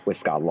to with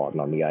Scott Lawton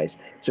on the ice.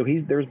 So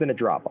there's been a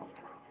drop-off.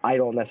 I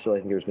don't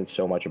necessarily think there's been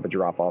so much of a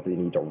drop-off that you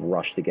need to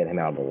rush to get him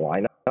out of the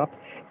lineup,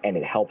 and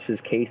it helps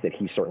his case that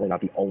he's certainly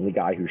not the only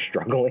guy who's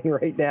struggling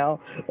right now.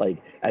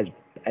 Like, as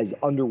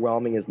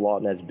underwhelming as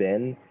Lawton has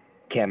been,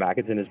 Cam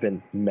Atkinson has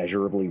been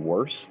measurably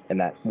worse, and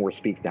that more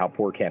speaks to how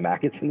poor Cam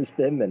Atkinson has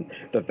been than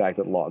the fact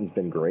that Lawton's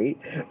been great.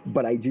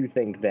 But I do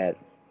think that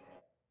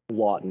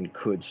Lawton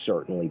could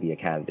certainly be a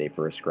candidate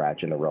for a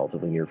scratch in the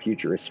relatively near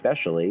future,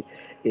 especially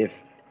if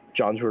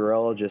John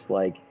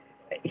Tortorella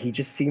he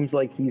just seems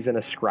like he's in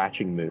a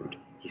scratching mood.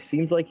 He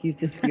seems like he's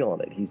just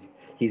feeling it.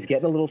 He's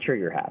getting a little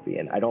trigger happy,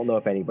 and I don't know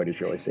if anybody's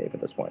really safe at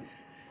this point.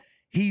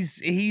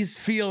 He's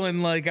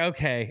feeling like,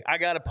 okay, I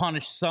got to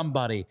punish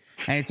somebody.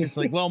 And it's just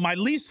like, well, my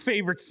least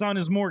favorite son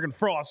is Morgan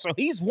Frost. So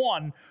he's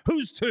 1.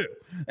 Who's 2?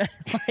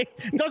 Like,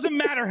 doesn't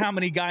matter how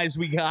many guys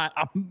we got.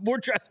 We're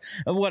just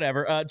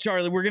whatever.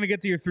 Charlie, we're going to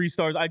get to your 3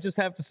 stars. I just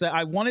have to say,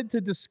 I wanted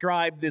to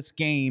describe this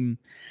game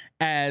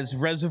as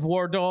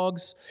Reservoir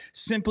Dogs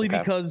simply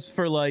because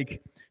for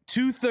like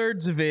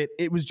 2/3 of it,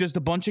 it was just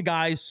a bunch of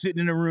guys sitting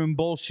in a room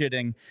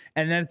bullshitting.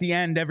 And then at the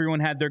end,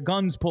 everyone had their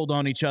guns pulled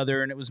on each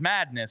other and it was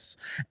madness.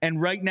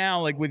 And right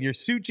now, like with your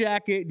suit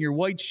jacket and your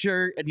white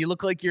shirt and you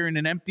look like you're in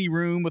an empty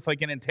room with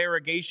like an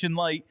interrogation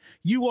light,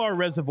 you are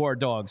Reservoir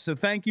Dogs. So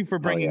thank you for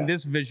bringing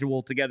this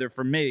visual together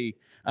for me.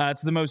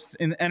 It's the most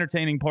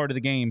entertaining part of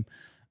the game.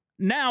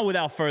 Now,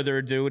 without further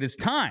ado, it is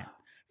time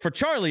for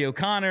Charlie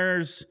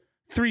O'Connor's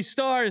 3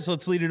 stars.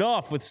 Let's lead it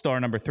off with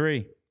star number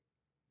 3.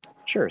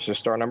 Sure. So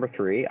star number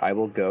 3, I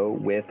will go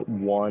with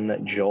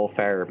 1 Joel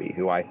Farabee,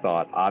 who I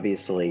thought,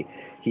 obviously,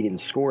 he didn't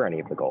score any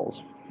of the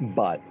goals,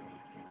 but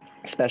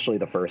especially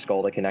the first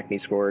goal that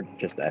Konecny scored,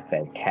 just a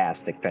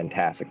fantastic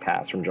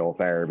pass from Joel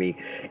Farabee.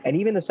 And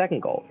even the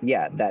second goal,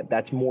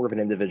 that's more of an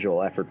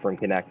individual effort from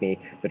Konecny,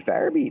 but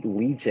Farabee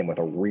leads him with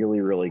a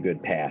really, really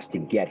good pass to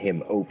get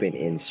him open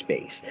in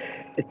space.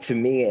 To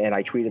me, and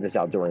I tweeted this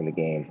out during the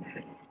game,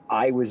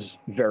 I was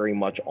very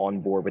much on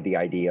board with the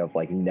idea of,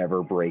 like,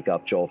 never break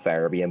up Joel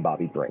Farabee and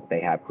Bobby Brink.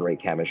 They have great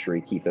chemistry.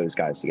 Keep those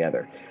guys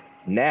together.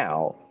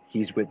 Now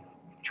he's with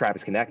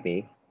Travis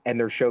Konecny, and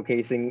they're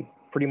showcasing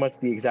pretty much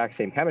the exact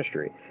same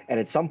chemistry. And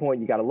at some point,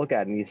 you got to look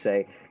at it and you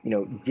say,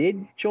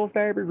 did Joel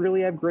Farabee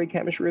really have great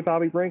chemistry with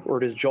Bobby Brink, or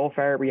does Joel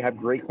Farabee have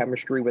great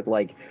chemistry with,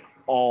 like,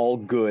 all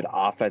good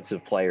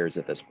offensive players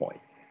at this point?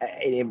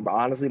 It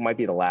honestly might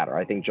be the latter.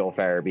 I think Joel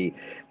Farabee,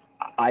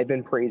 I've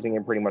been praising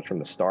him pretty much from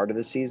the start of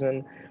the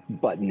season,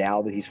 but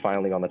now that he's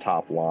finally on the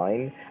top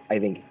line, I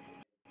think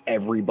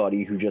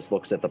everybody who just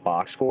looks at the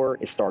box score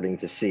is starting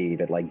to see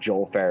that, like,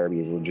 Joel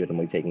Farabee is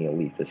legitimately taking a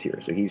leap this year.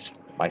 So he's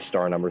my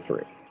star number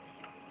 3.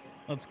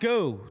 Let's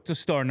go to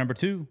star number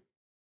 2.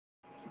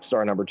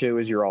 Star number 2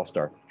 is your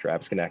all-star,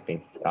 Travis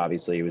Konecny.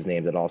 Obviously, he was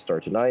named an all-star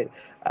tonight,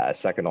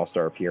 second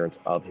all-star appearance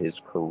of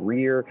his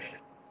career.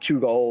 2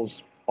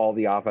 goals, all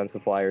the offense the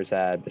Flyers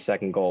had. The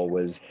second goal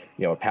was,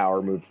 a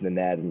power move to the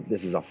net. And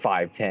this is a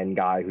 5'10"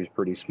 guy who's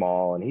pretty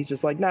small, and he's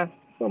just like, nah, I'm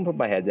gonna put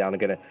my head down. I'm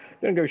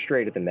gonna go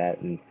straight at the net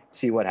and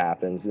see what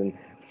happens. And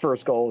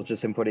first goal is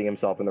just him putting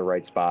himself in the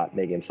right spot,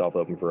 making himself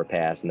open for a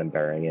pass, and then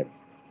burying it.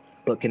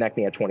 Look,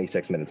 Konecny had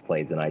 26 minutes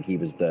played tonight. He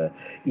was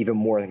even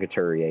more than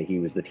Couturier, he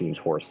was the team's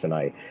horse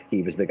tonight.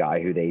 He was the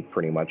guy who they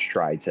pretty much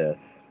tried to,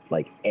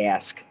 like,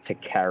 ask to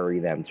carry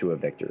them to a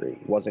victory.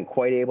 He wasn't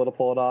quite able to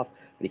pull it off,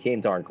 but he came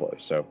darn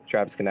close. So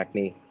Travis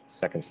Konecny,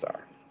 2nd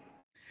star.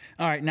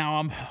 All right,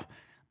 now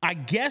I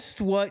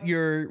guessed what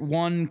your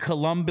 1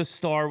 Columbus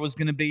star was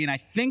going to be, and I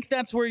think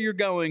that's where you're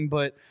going,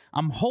 but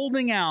I'm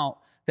holding out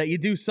that you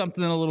do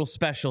something a little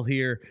special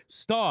here.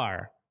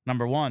 Star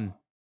number 1.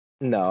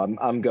 No,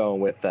 I'm going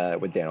with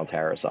Daniel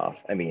Tarasov.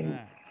 I mean,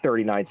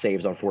 39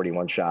 saves on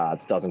 41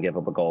 shots, doesn't give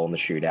up a goal in the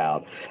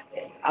shootout.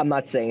 I'm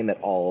not saying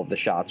that all of the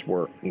shots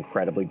were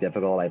incredibly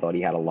difficult. I thought he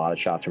had a lot of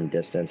shots from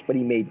distance, but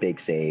he made big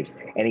saves,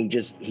 and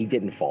he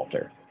didn't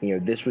falter.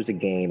 this was a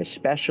game,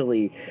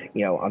 especially,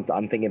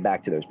 I'm thinking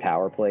back to those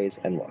power plays.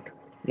 And look,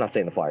 I'm not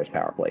saying the Flyers'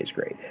 power play is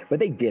great, but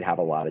they did have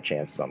a lot of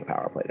chances on the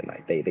power play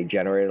tonight. They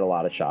generated a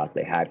lot of shots.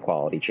 They had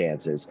quality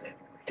chances.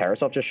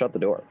 Tarasov just shut the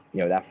door.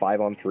 That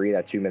 5-on-3,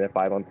 that 2-minute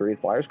 5-on-3,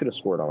 the Flyers could have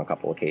scored on a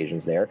couple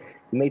occasions there.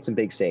 He made some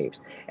big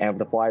saves. And if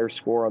the Flyers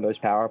score on those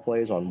power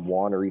plays, on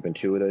one or even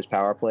two of those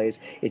power plays,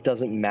 it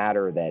doesn't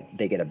matter that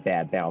they get a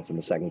bad bounce in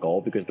the second goal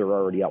because they're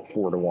already up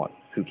 4-1.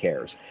 Who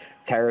cares?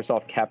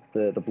 Tarasov kept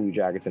the Blue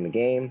Jackets in the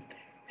game,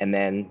 and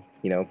then,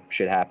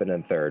 shit happened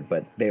in the third.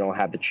 But they don't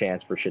have the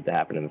chance for shit to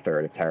happen in the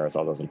third if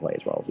Tarasov doesn't play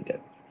as well as he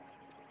did.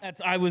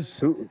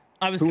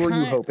 Who were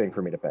you hoping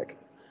for me to pick?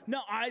 No,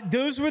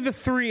 those were the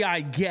three I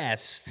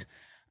guessed.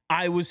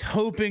 I was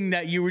hoping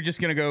that you were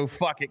just going to go,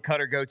 fuck it,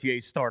 Cutter Gauthier,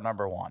 star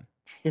number one.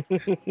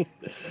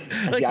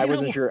 I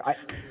wasn't sure.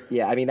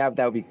 That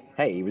would be,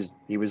 hey,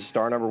 he was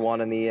star number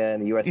one in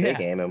the USA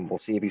game, and we'll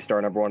see if he's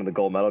star number one in the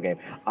gold medal game.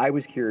 I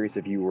was curious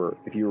if you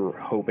were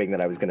hoping that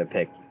I was going to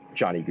pick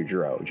Johnny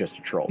Gaudreau just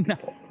to troll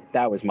people.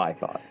 That was my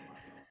thought.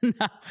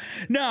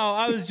 No,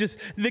 I was just,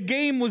 the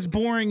game was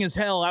boring as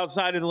hell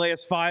outside of the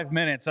last 5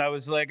 minutes. I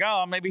was like,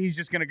 oh, maybe he's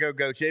just going to go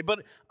Gauthier. But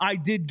I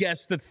did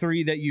guess the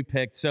three that you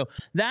picked. So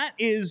that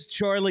is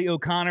Charlie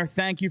O'Connor.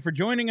 Thank you for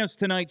joining us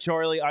tonight,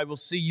 Charlie. I will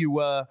see you.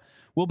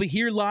 We'll be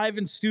here live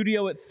in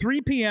studio at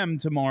 3 p.m.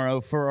 tomorrow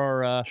for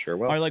our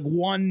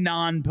one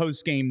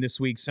non-post game this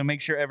week. So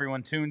make sure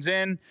everyone tunes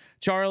in.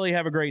 Charlie,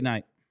 have a great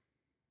night.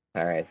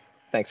 All right.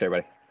 Thanks,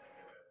 everybody.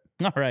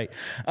 All right.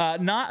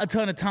 Not a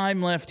ton of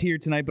time left here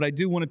tonight, but I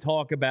do want to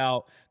talk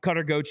about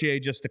Cutter Gauthier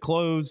just to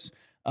close.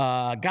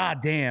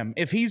 God damn.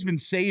 If he's been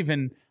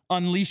saving,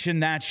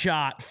 unleashing that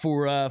shot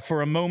for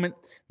a moment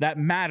that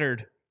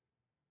mattered,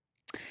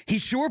 he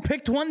sure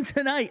picked one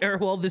tonight,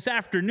 this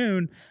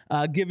afternoon,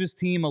 give his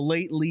team a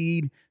late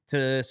lead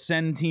to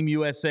send Team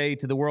USA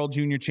to the World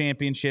Junior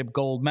Championship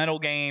gold medal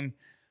game.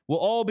 We'll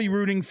all be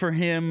rooting for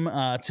him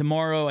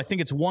tomorrow. I think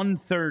it's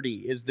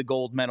 1:30 is the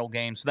gold medal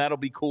game, so that'll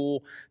be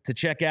cool to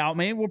check out.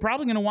 Maybe we're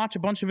probably going to watch a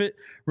bunch of it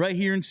right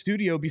here in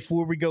studio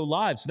before we go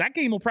live. So that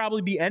game will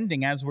probably be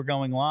ending as we're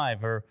going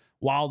live or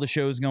while the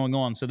show's going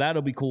on. So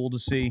that'll be cool to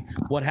see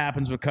what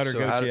happens with Cutter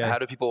Gauthier. How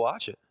do people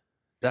watch it?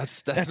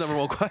 That's number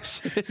one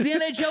question. It's the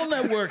NHL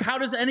Network. How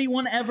does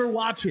anyone ever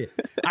watch it?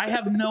 I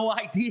have no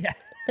idea.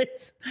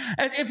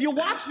 And if you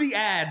watch the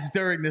ads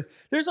during this,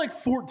 there's like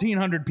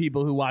 1,400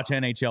 people who watch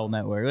NHL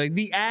Network. Like,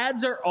 the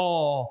ads are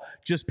all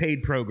just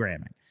paid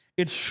programming.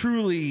 It's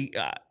truly,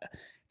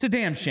 it's a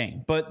damn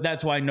shame, but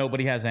that's why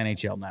nobody has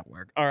NHL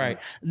Network. All right,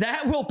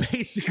 that will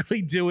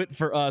basically do it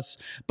for us.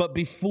 But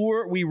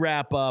before we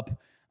wrap up,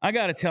 I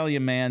got to tell you,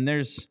 man,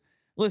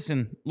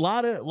 listen, a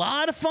lot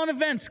of fun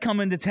events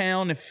coming to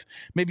town. If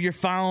maybe you're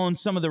following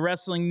some of the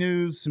wrestling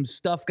news, some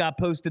stuff got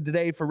posted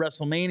today for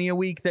WrestleMania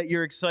week that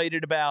you're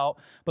excited about.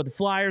 But the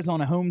Flyers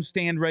on a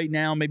homestand right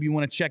now. Maybe you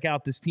want to check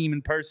out this team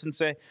in person.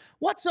 Say,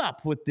 what's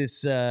up with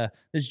this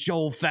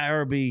Joel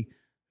Farabee,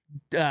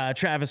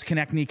 Travis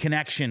Konecny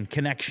connection?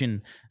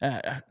 Connection.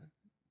 I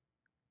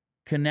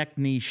don't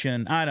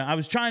know. I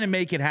was trying to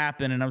make it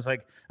happen, and I was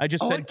like, I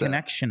just said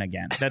connection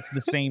again. That's the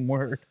same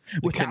word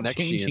without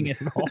changing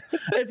it at all.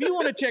 If you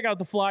want to check out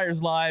the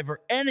Flyers live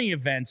or any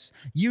events,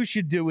 you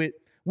should do it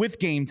with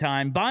Game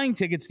Time. Buying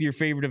tickets to your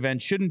favorite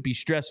event shouldn't be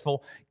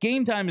stressful.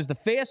 Game Time is the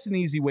fast and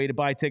easy way to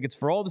buy tickets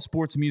for all the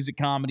sports, music,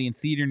 comedy, and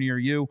theater near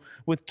you.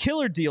 With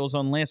killer deals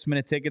on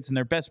last-minute tickets and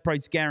their best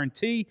price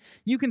guarantee,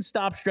 you can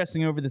stop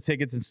stressing over the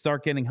tickets and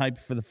start getting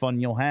hyped for the fun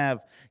you'll have.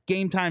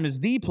 Game Time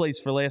is the place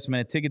for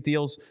last-minute ticket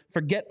deals.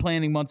 Forget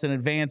planning months in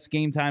advance.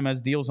 Game Time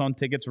has deals on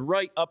tickets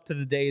right up to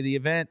the day of the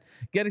event.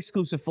 Get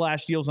exclusive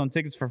flash deals on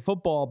tickets for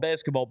football,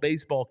 basketball,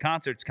 baseball,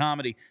 concerts,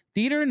 comedy,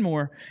 theater, and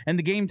more. And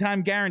the Game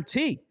Time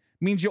guarantee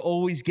means you'll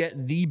always get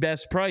the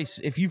best price.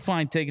 If you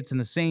find tickets in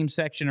the same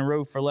section or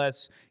row for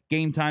less,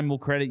 Game Time will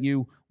credit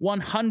you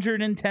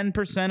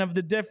 110% of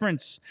the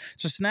difference.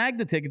 So snag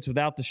the tickets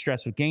without the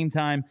stress with Game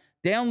Time.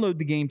 Download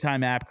the Game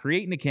Time app,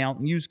 create an account,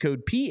 and use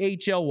code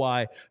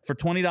PHLY for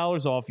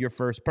 $20 off your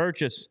first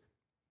purchase.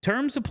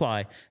 Terms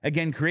apply.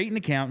 Again, create an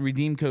account and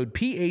redeem code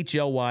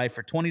PHLY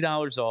for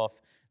 $20 off.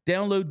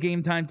 Download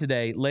Game Time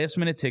today. Last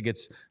minute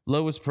tickets,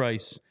 lowest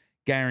price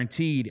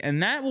guaranteed.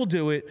 And that will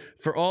do it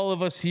for all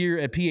of us here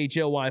at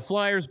PHLY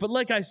Flyers. But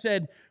like I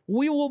said,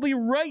 we will be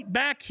right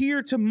back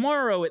here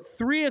tomorrow at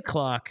 3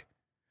 o'clock.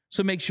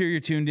 So make sure you're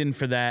tuned in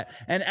for that.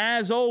 And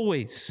as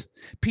always,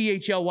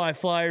 PHLY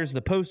Flyers,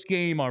 the post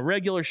game, our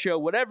regular show,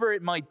 whatever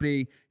it might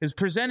be, is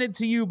presented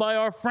to you by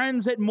our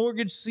friends at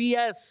Mortgage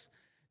CS.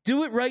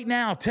 Do it right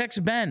now.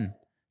 Text Ben.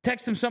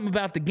 Text him something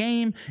about the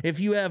game. If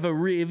you have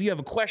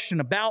a question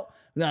about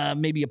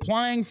maybe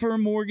applying for a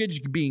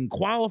mortgage, being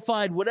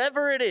qualified,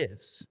 whatever it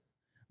is,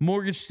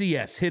 Mortgage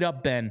CS, hit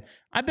up Ben.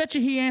 I bet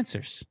you he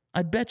answers.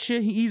 I bet you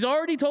he's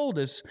already told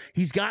us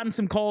he's gotten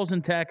some calls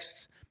and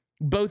texts,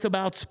 both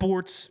about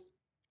sports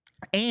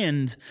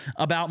and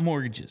about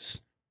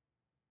mortgages.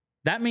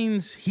 That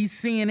means he's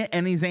seeing it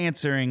and he's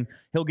answering.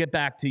 He'll get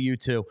back to you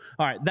too.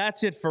 All right,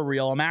 that's it for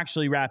real. I'm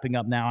actually wrapping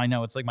up now. I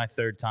know it's like my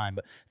third time,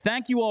 but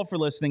thank you all for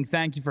listening.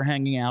 Thank you for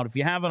hanging out. If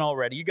you haven't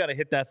already, you got to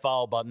hit that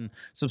follow button.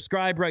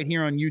 Subscribe right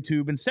here on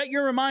YouTube and set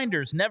your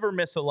reminders. Never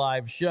miss a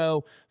live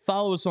show.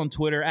 Follow us on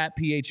Twitter at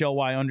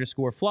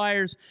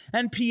PHLY_Flyers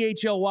and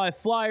PHLY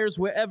Flyers,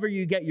 wherever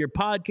you get your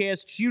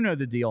podcasts. You know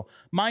the deal.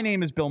 My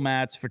name is Bill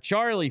Matz. For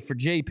Charlie, for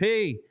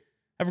JP.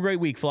 Have a great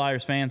week,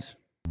 Flyers fans.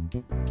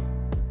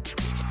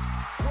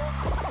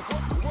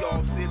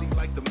 Silly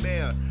like the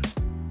mayor.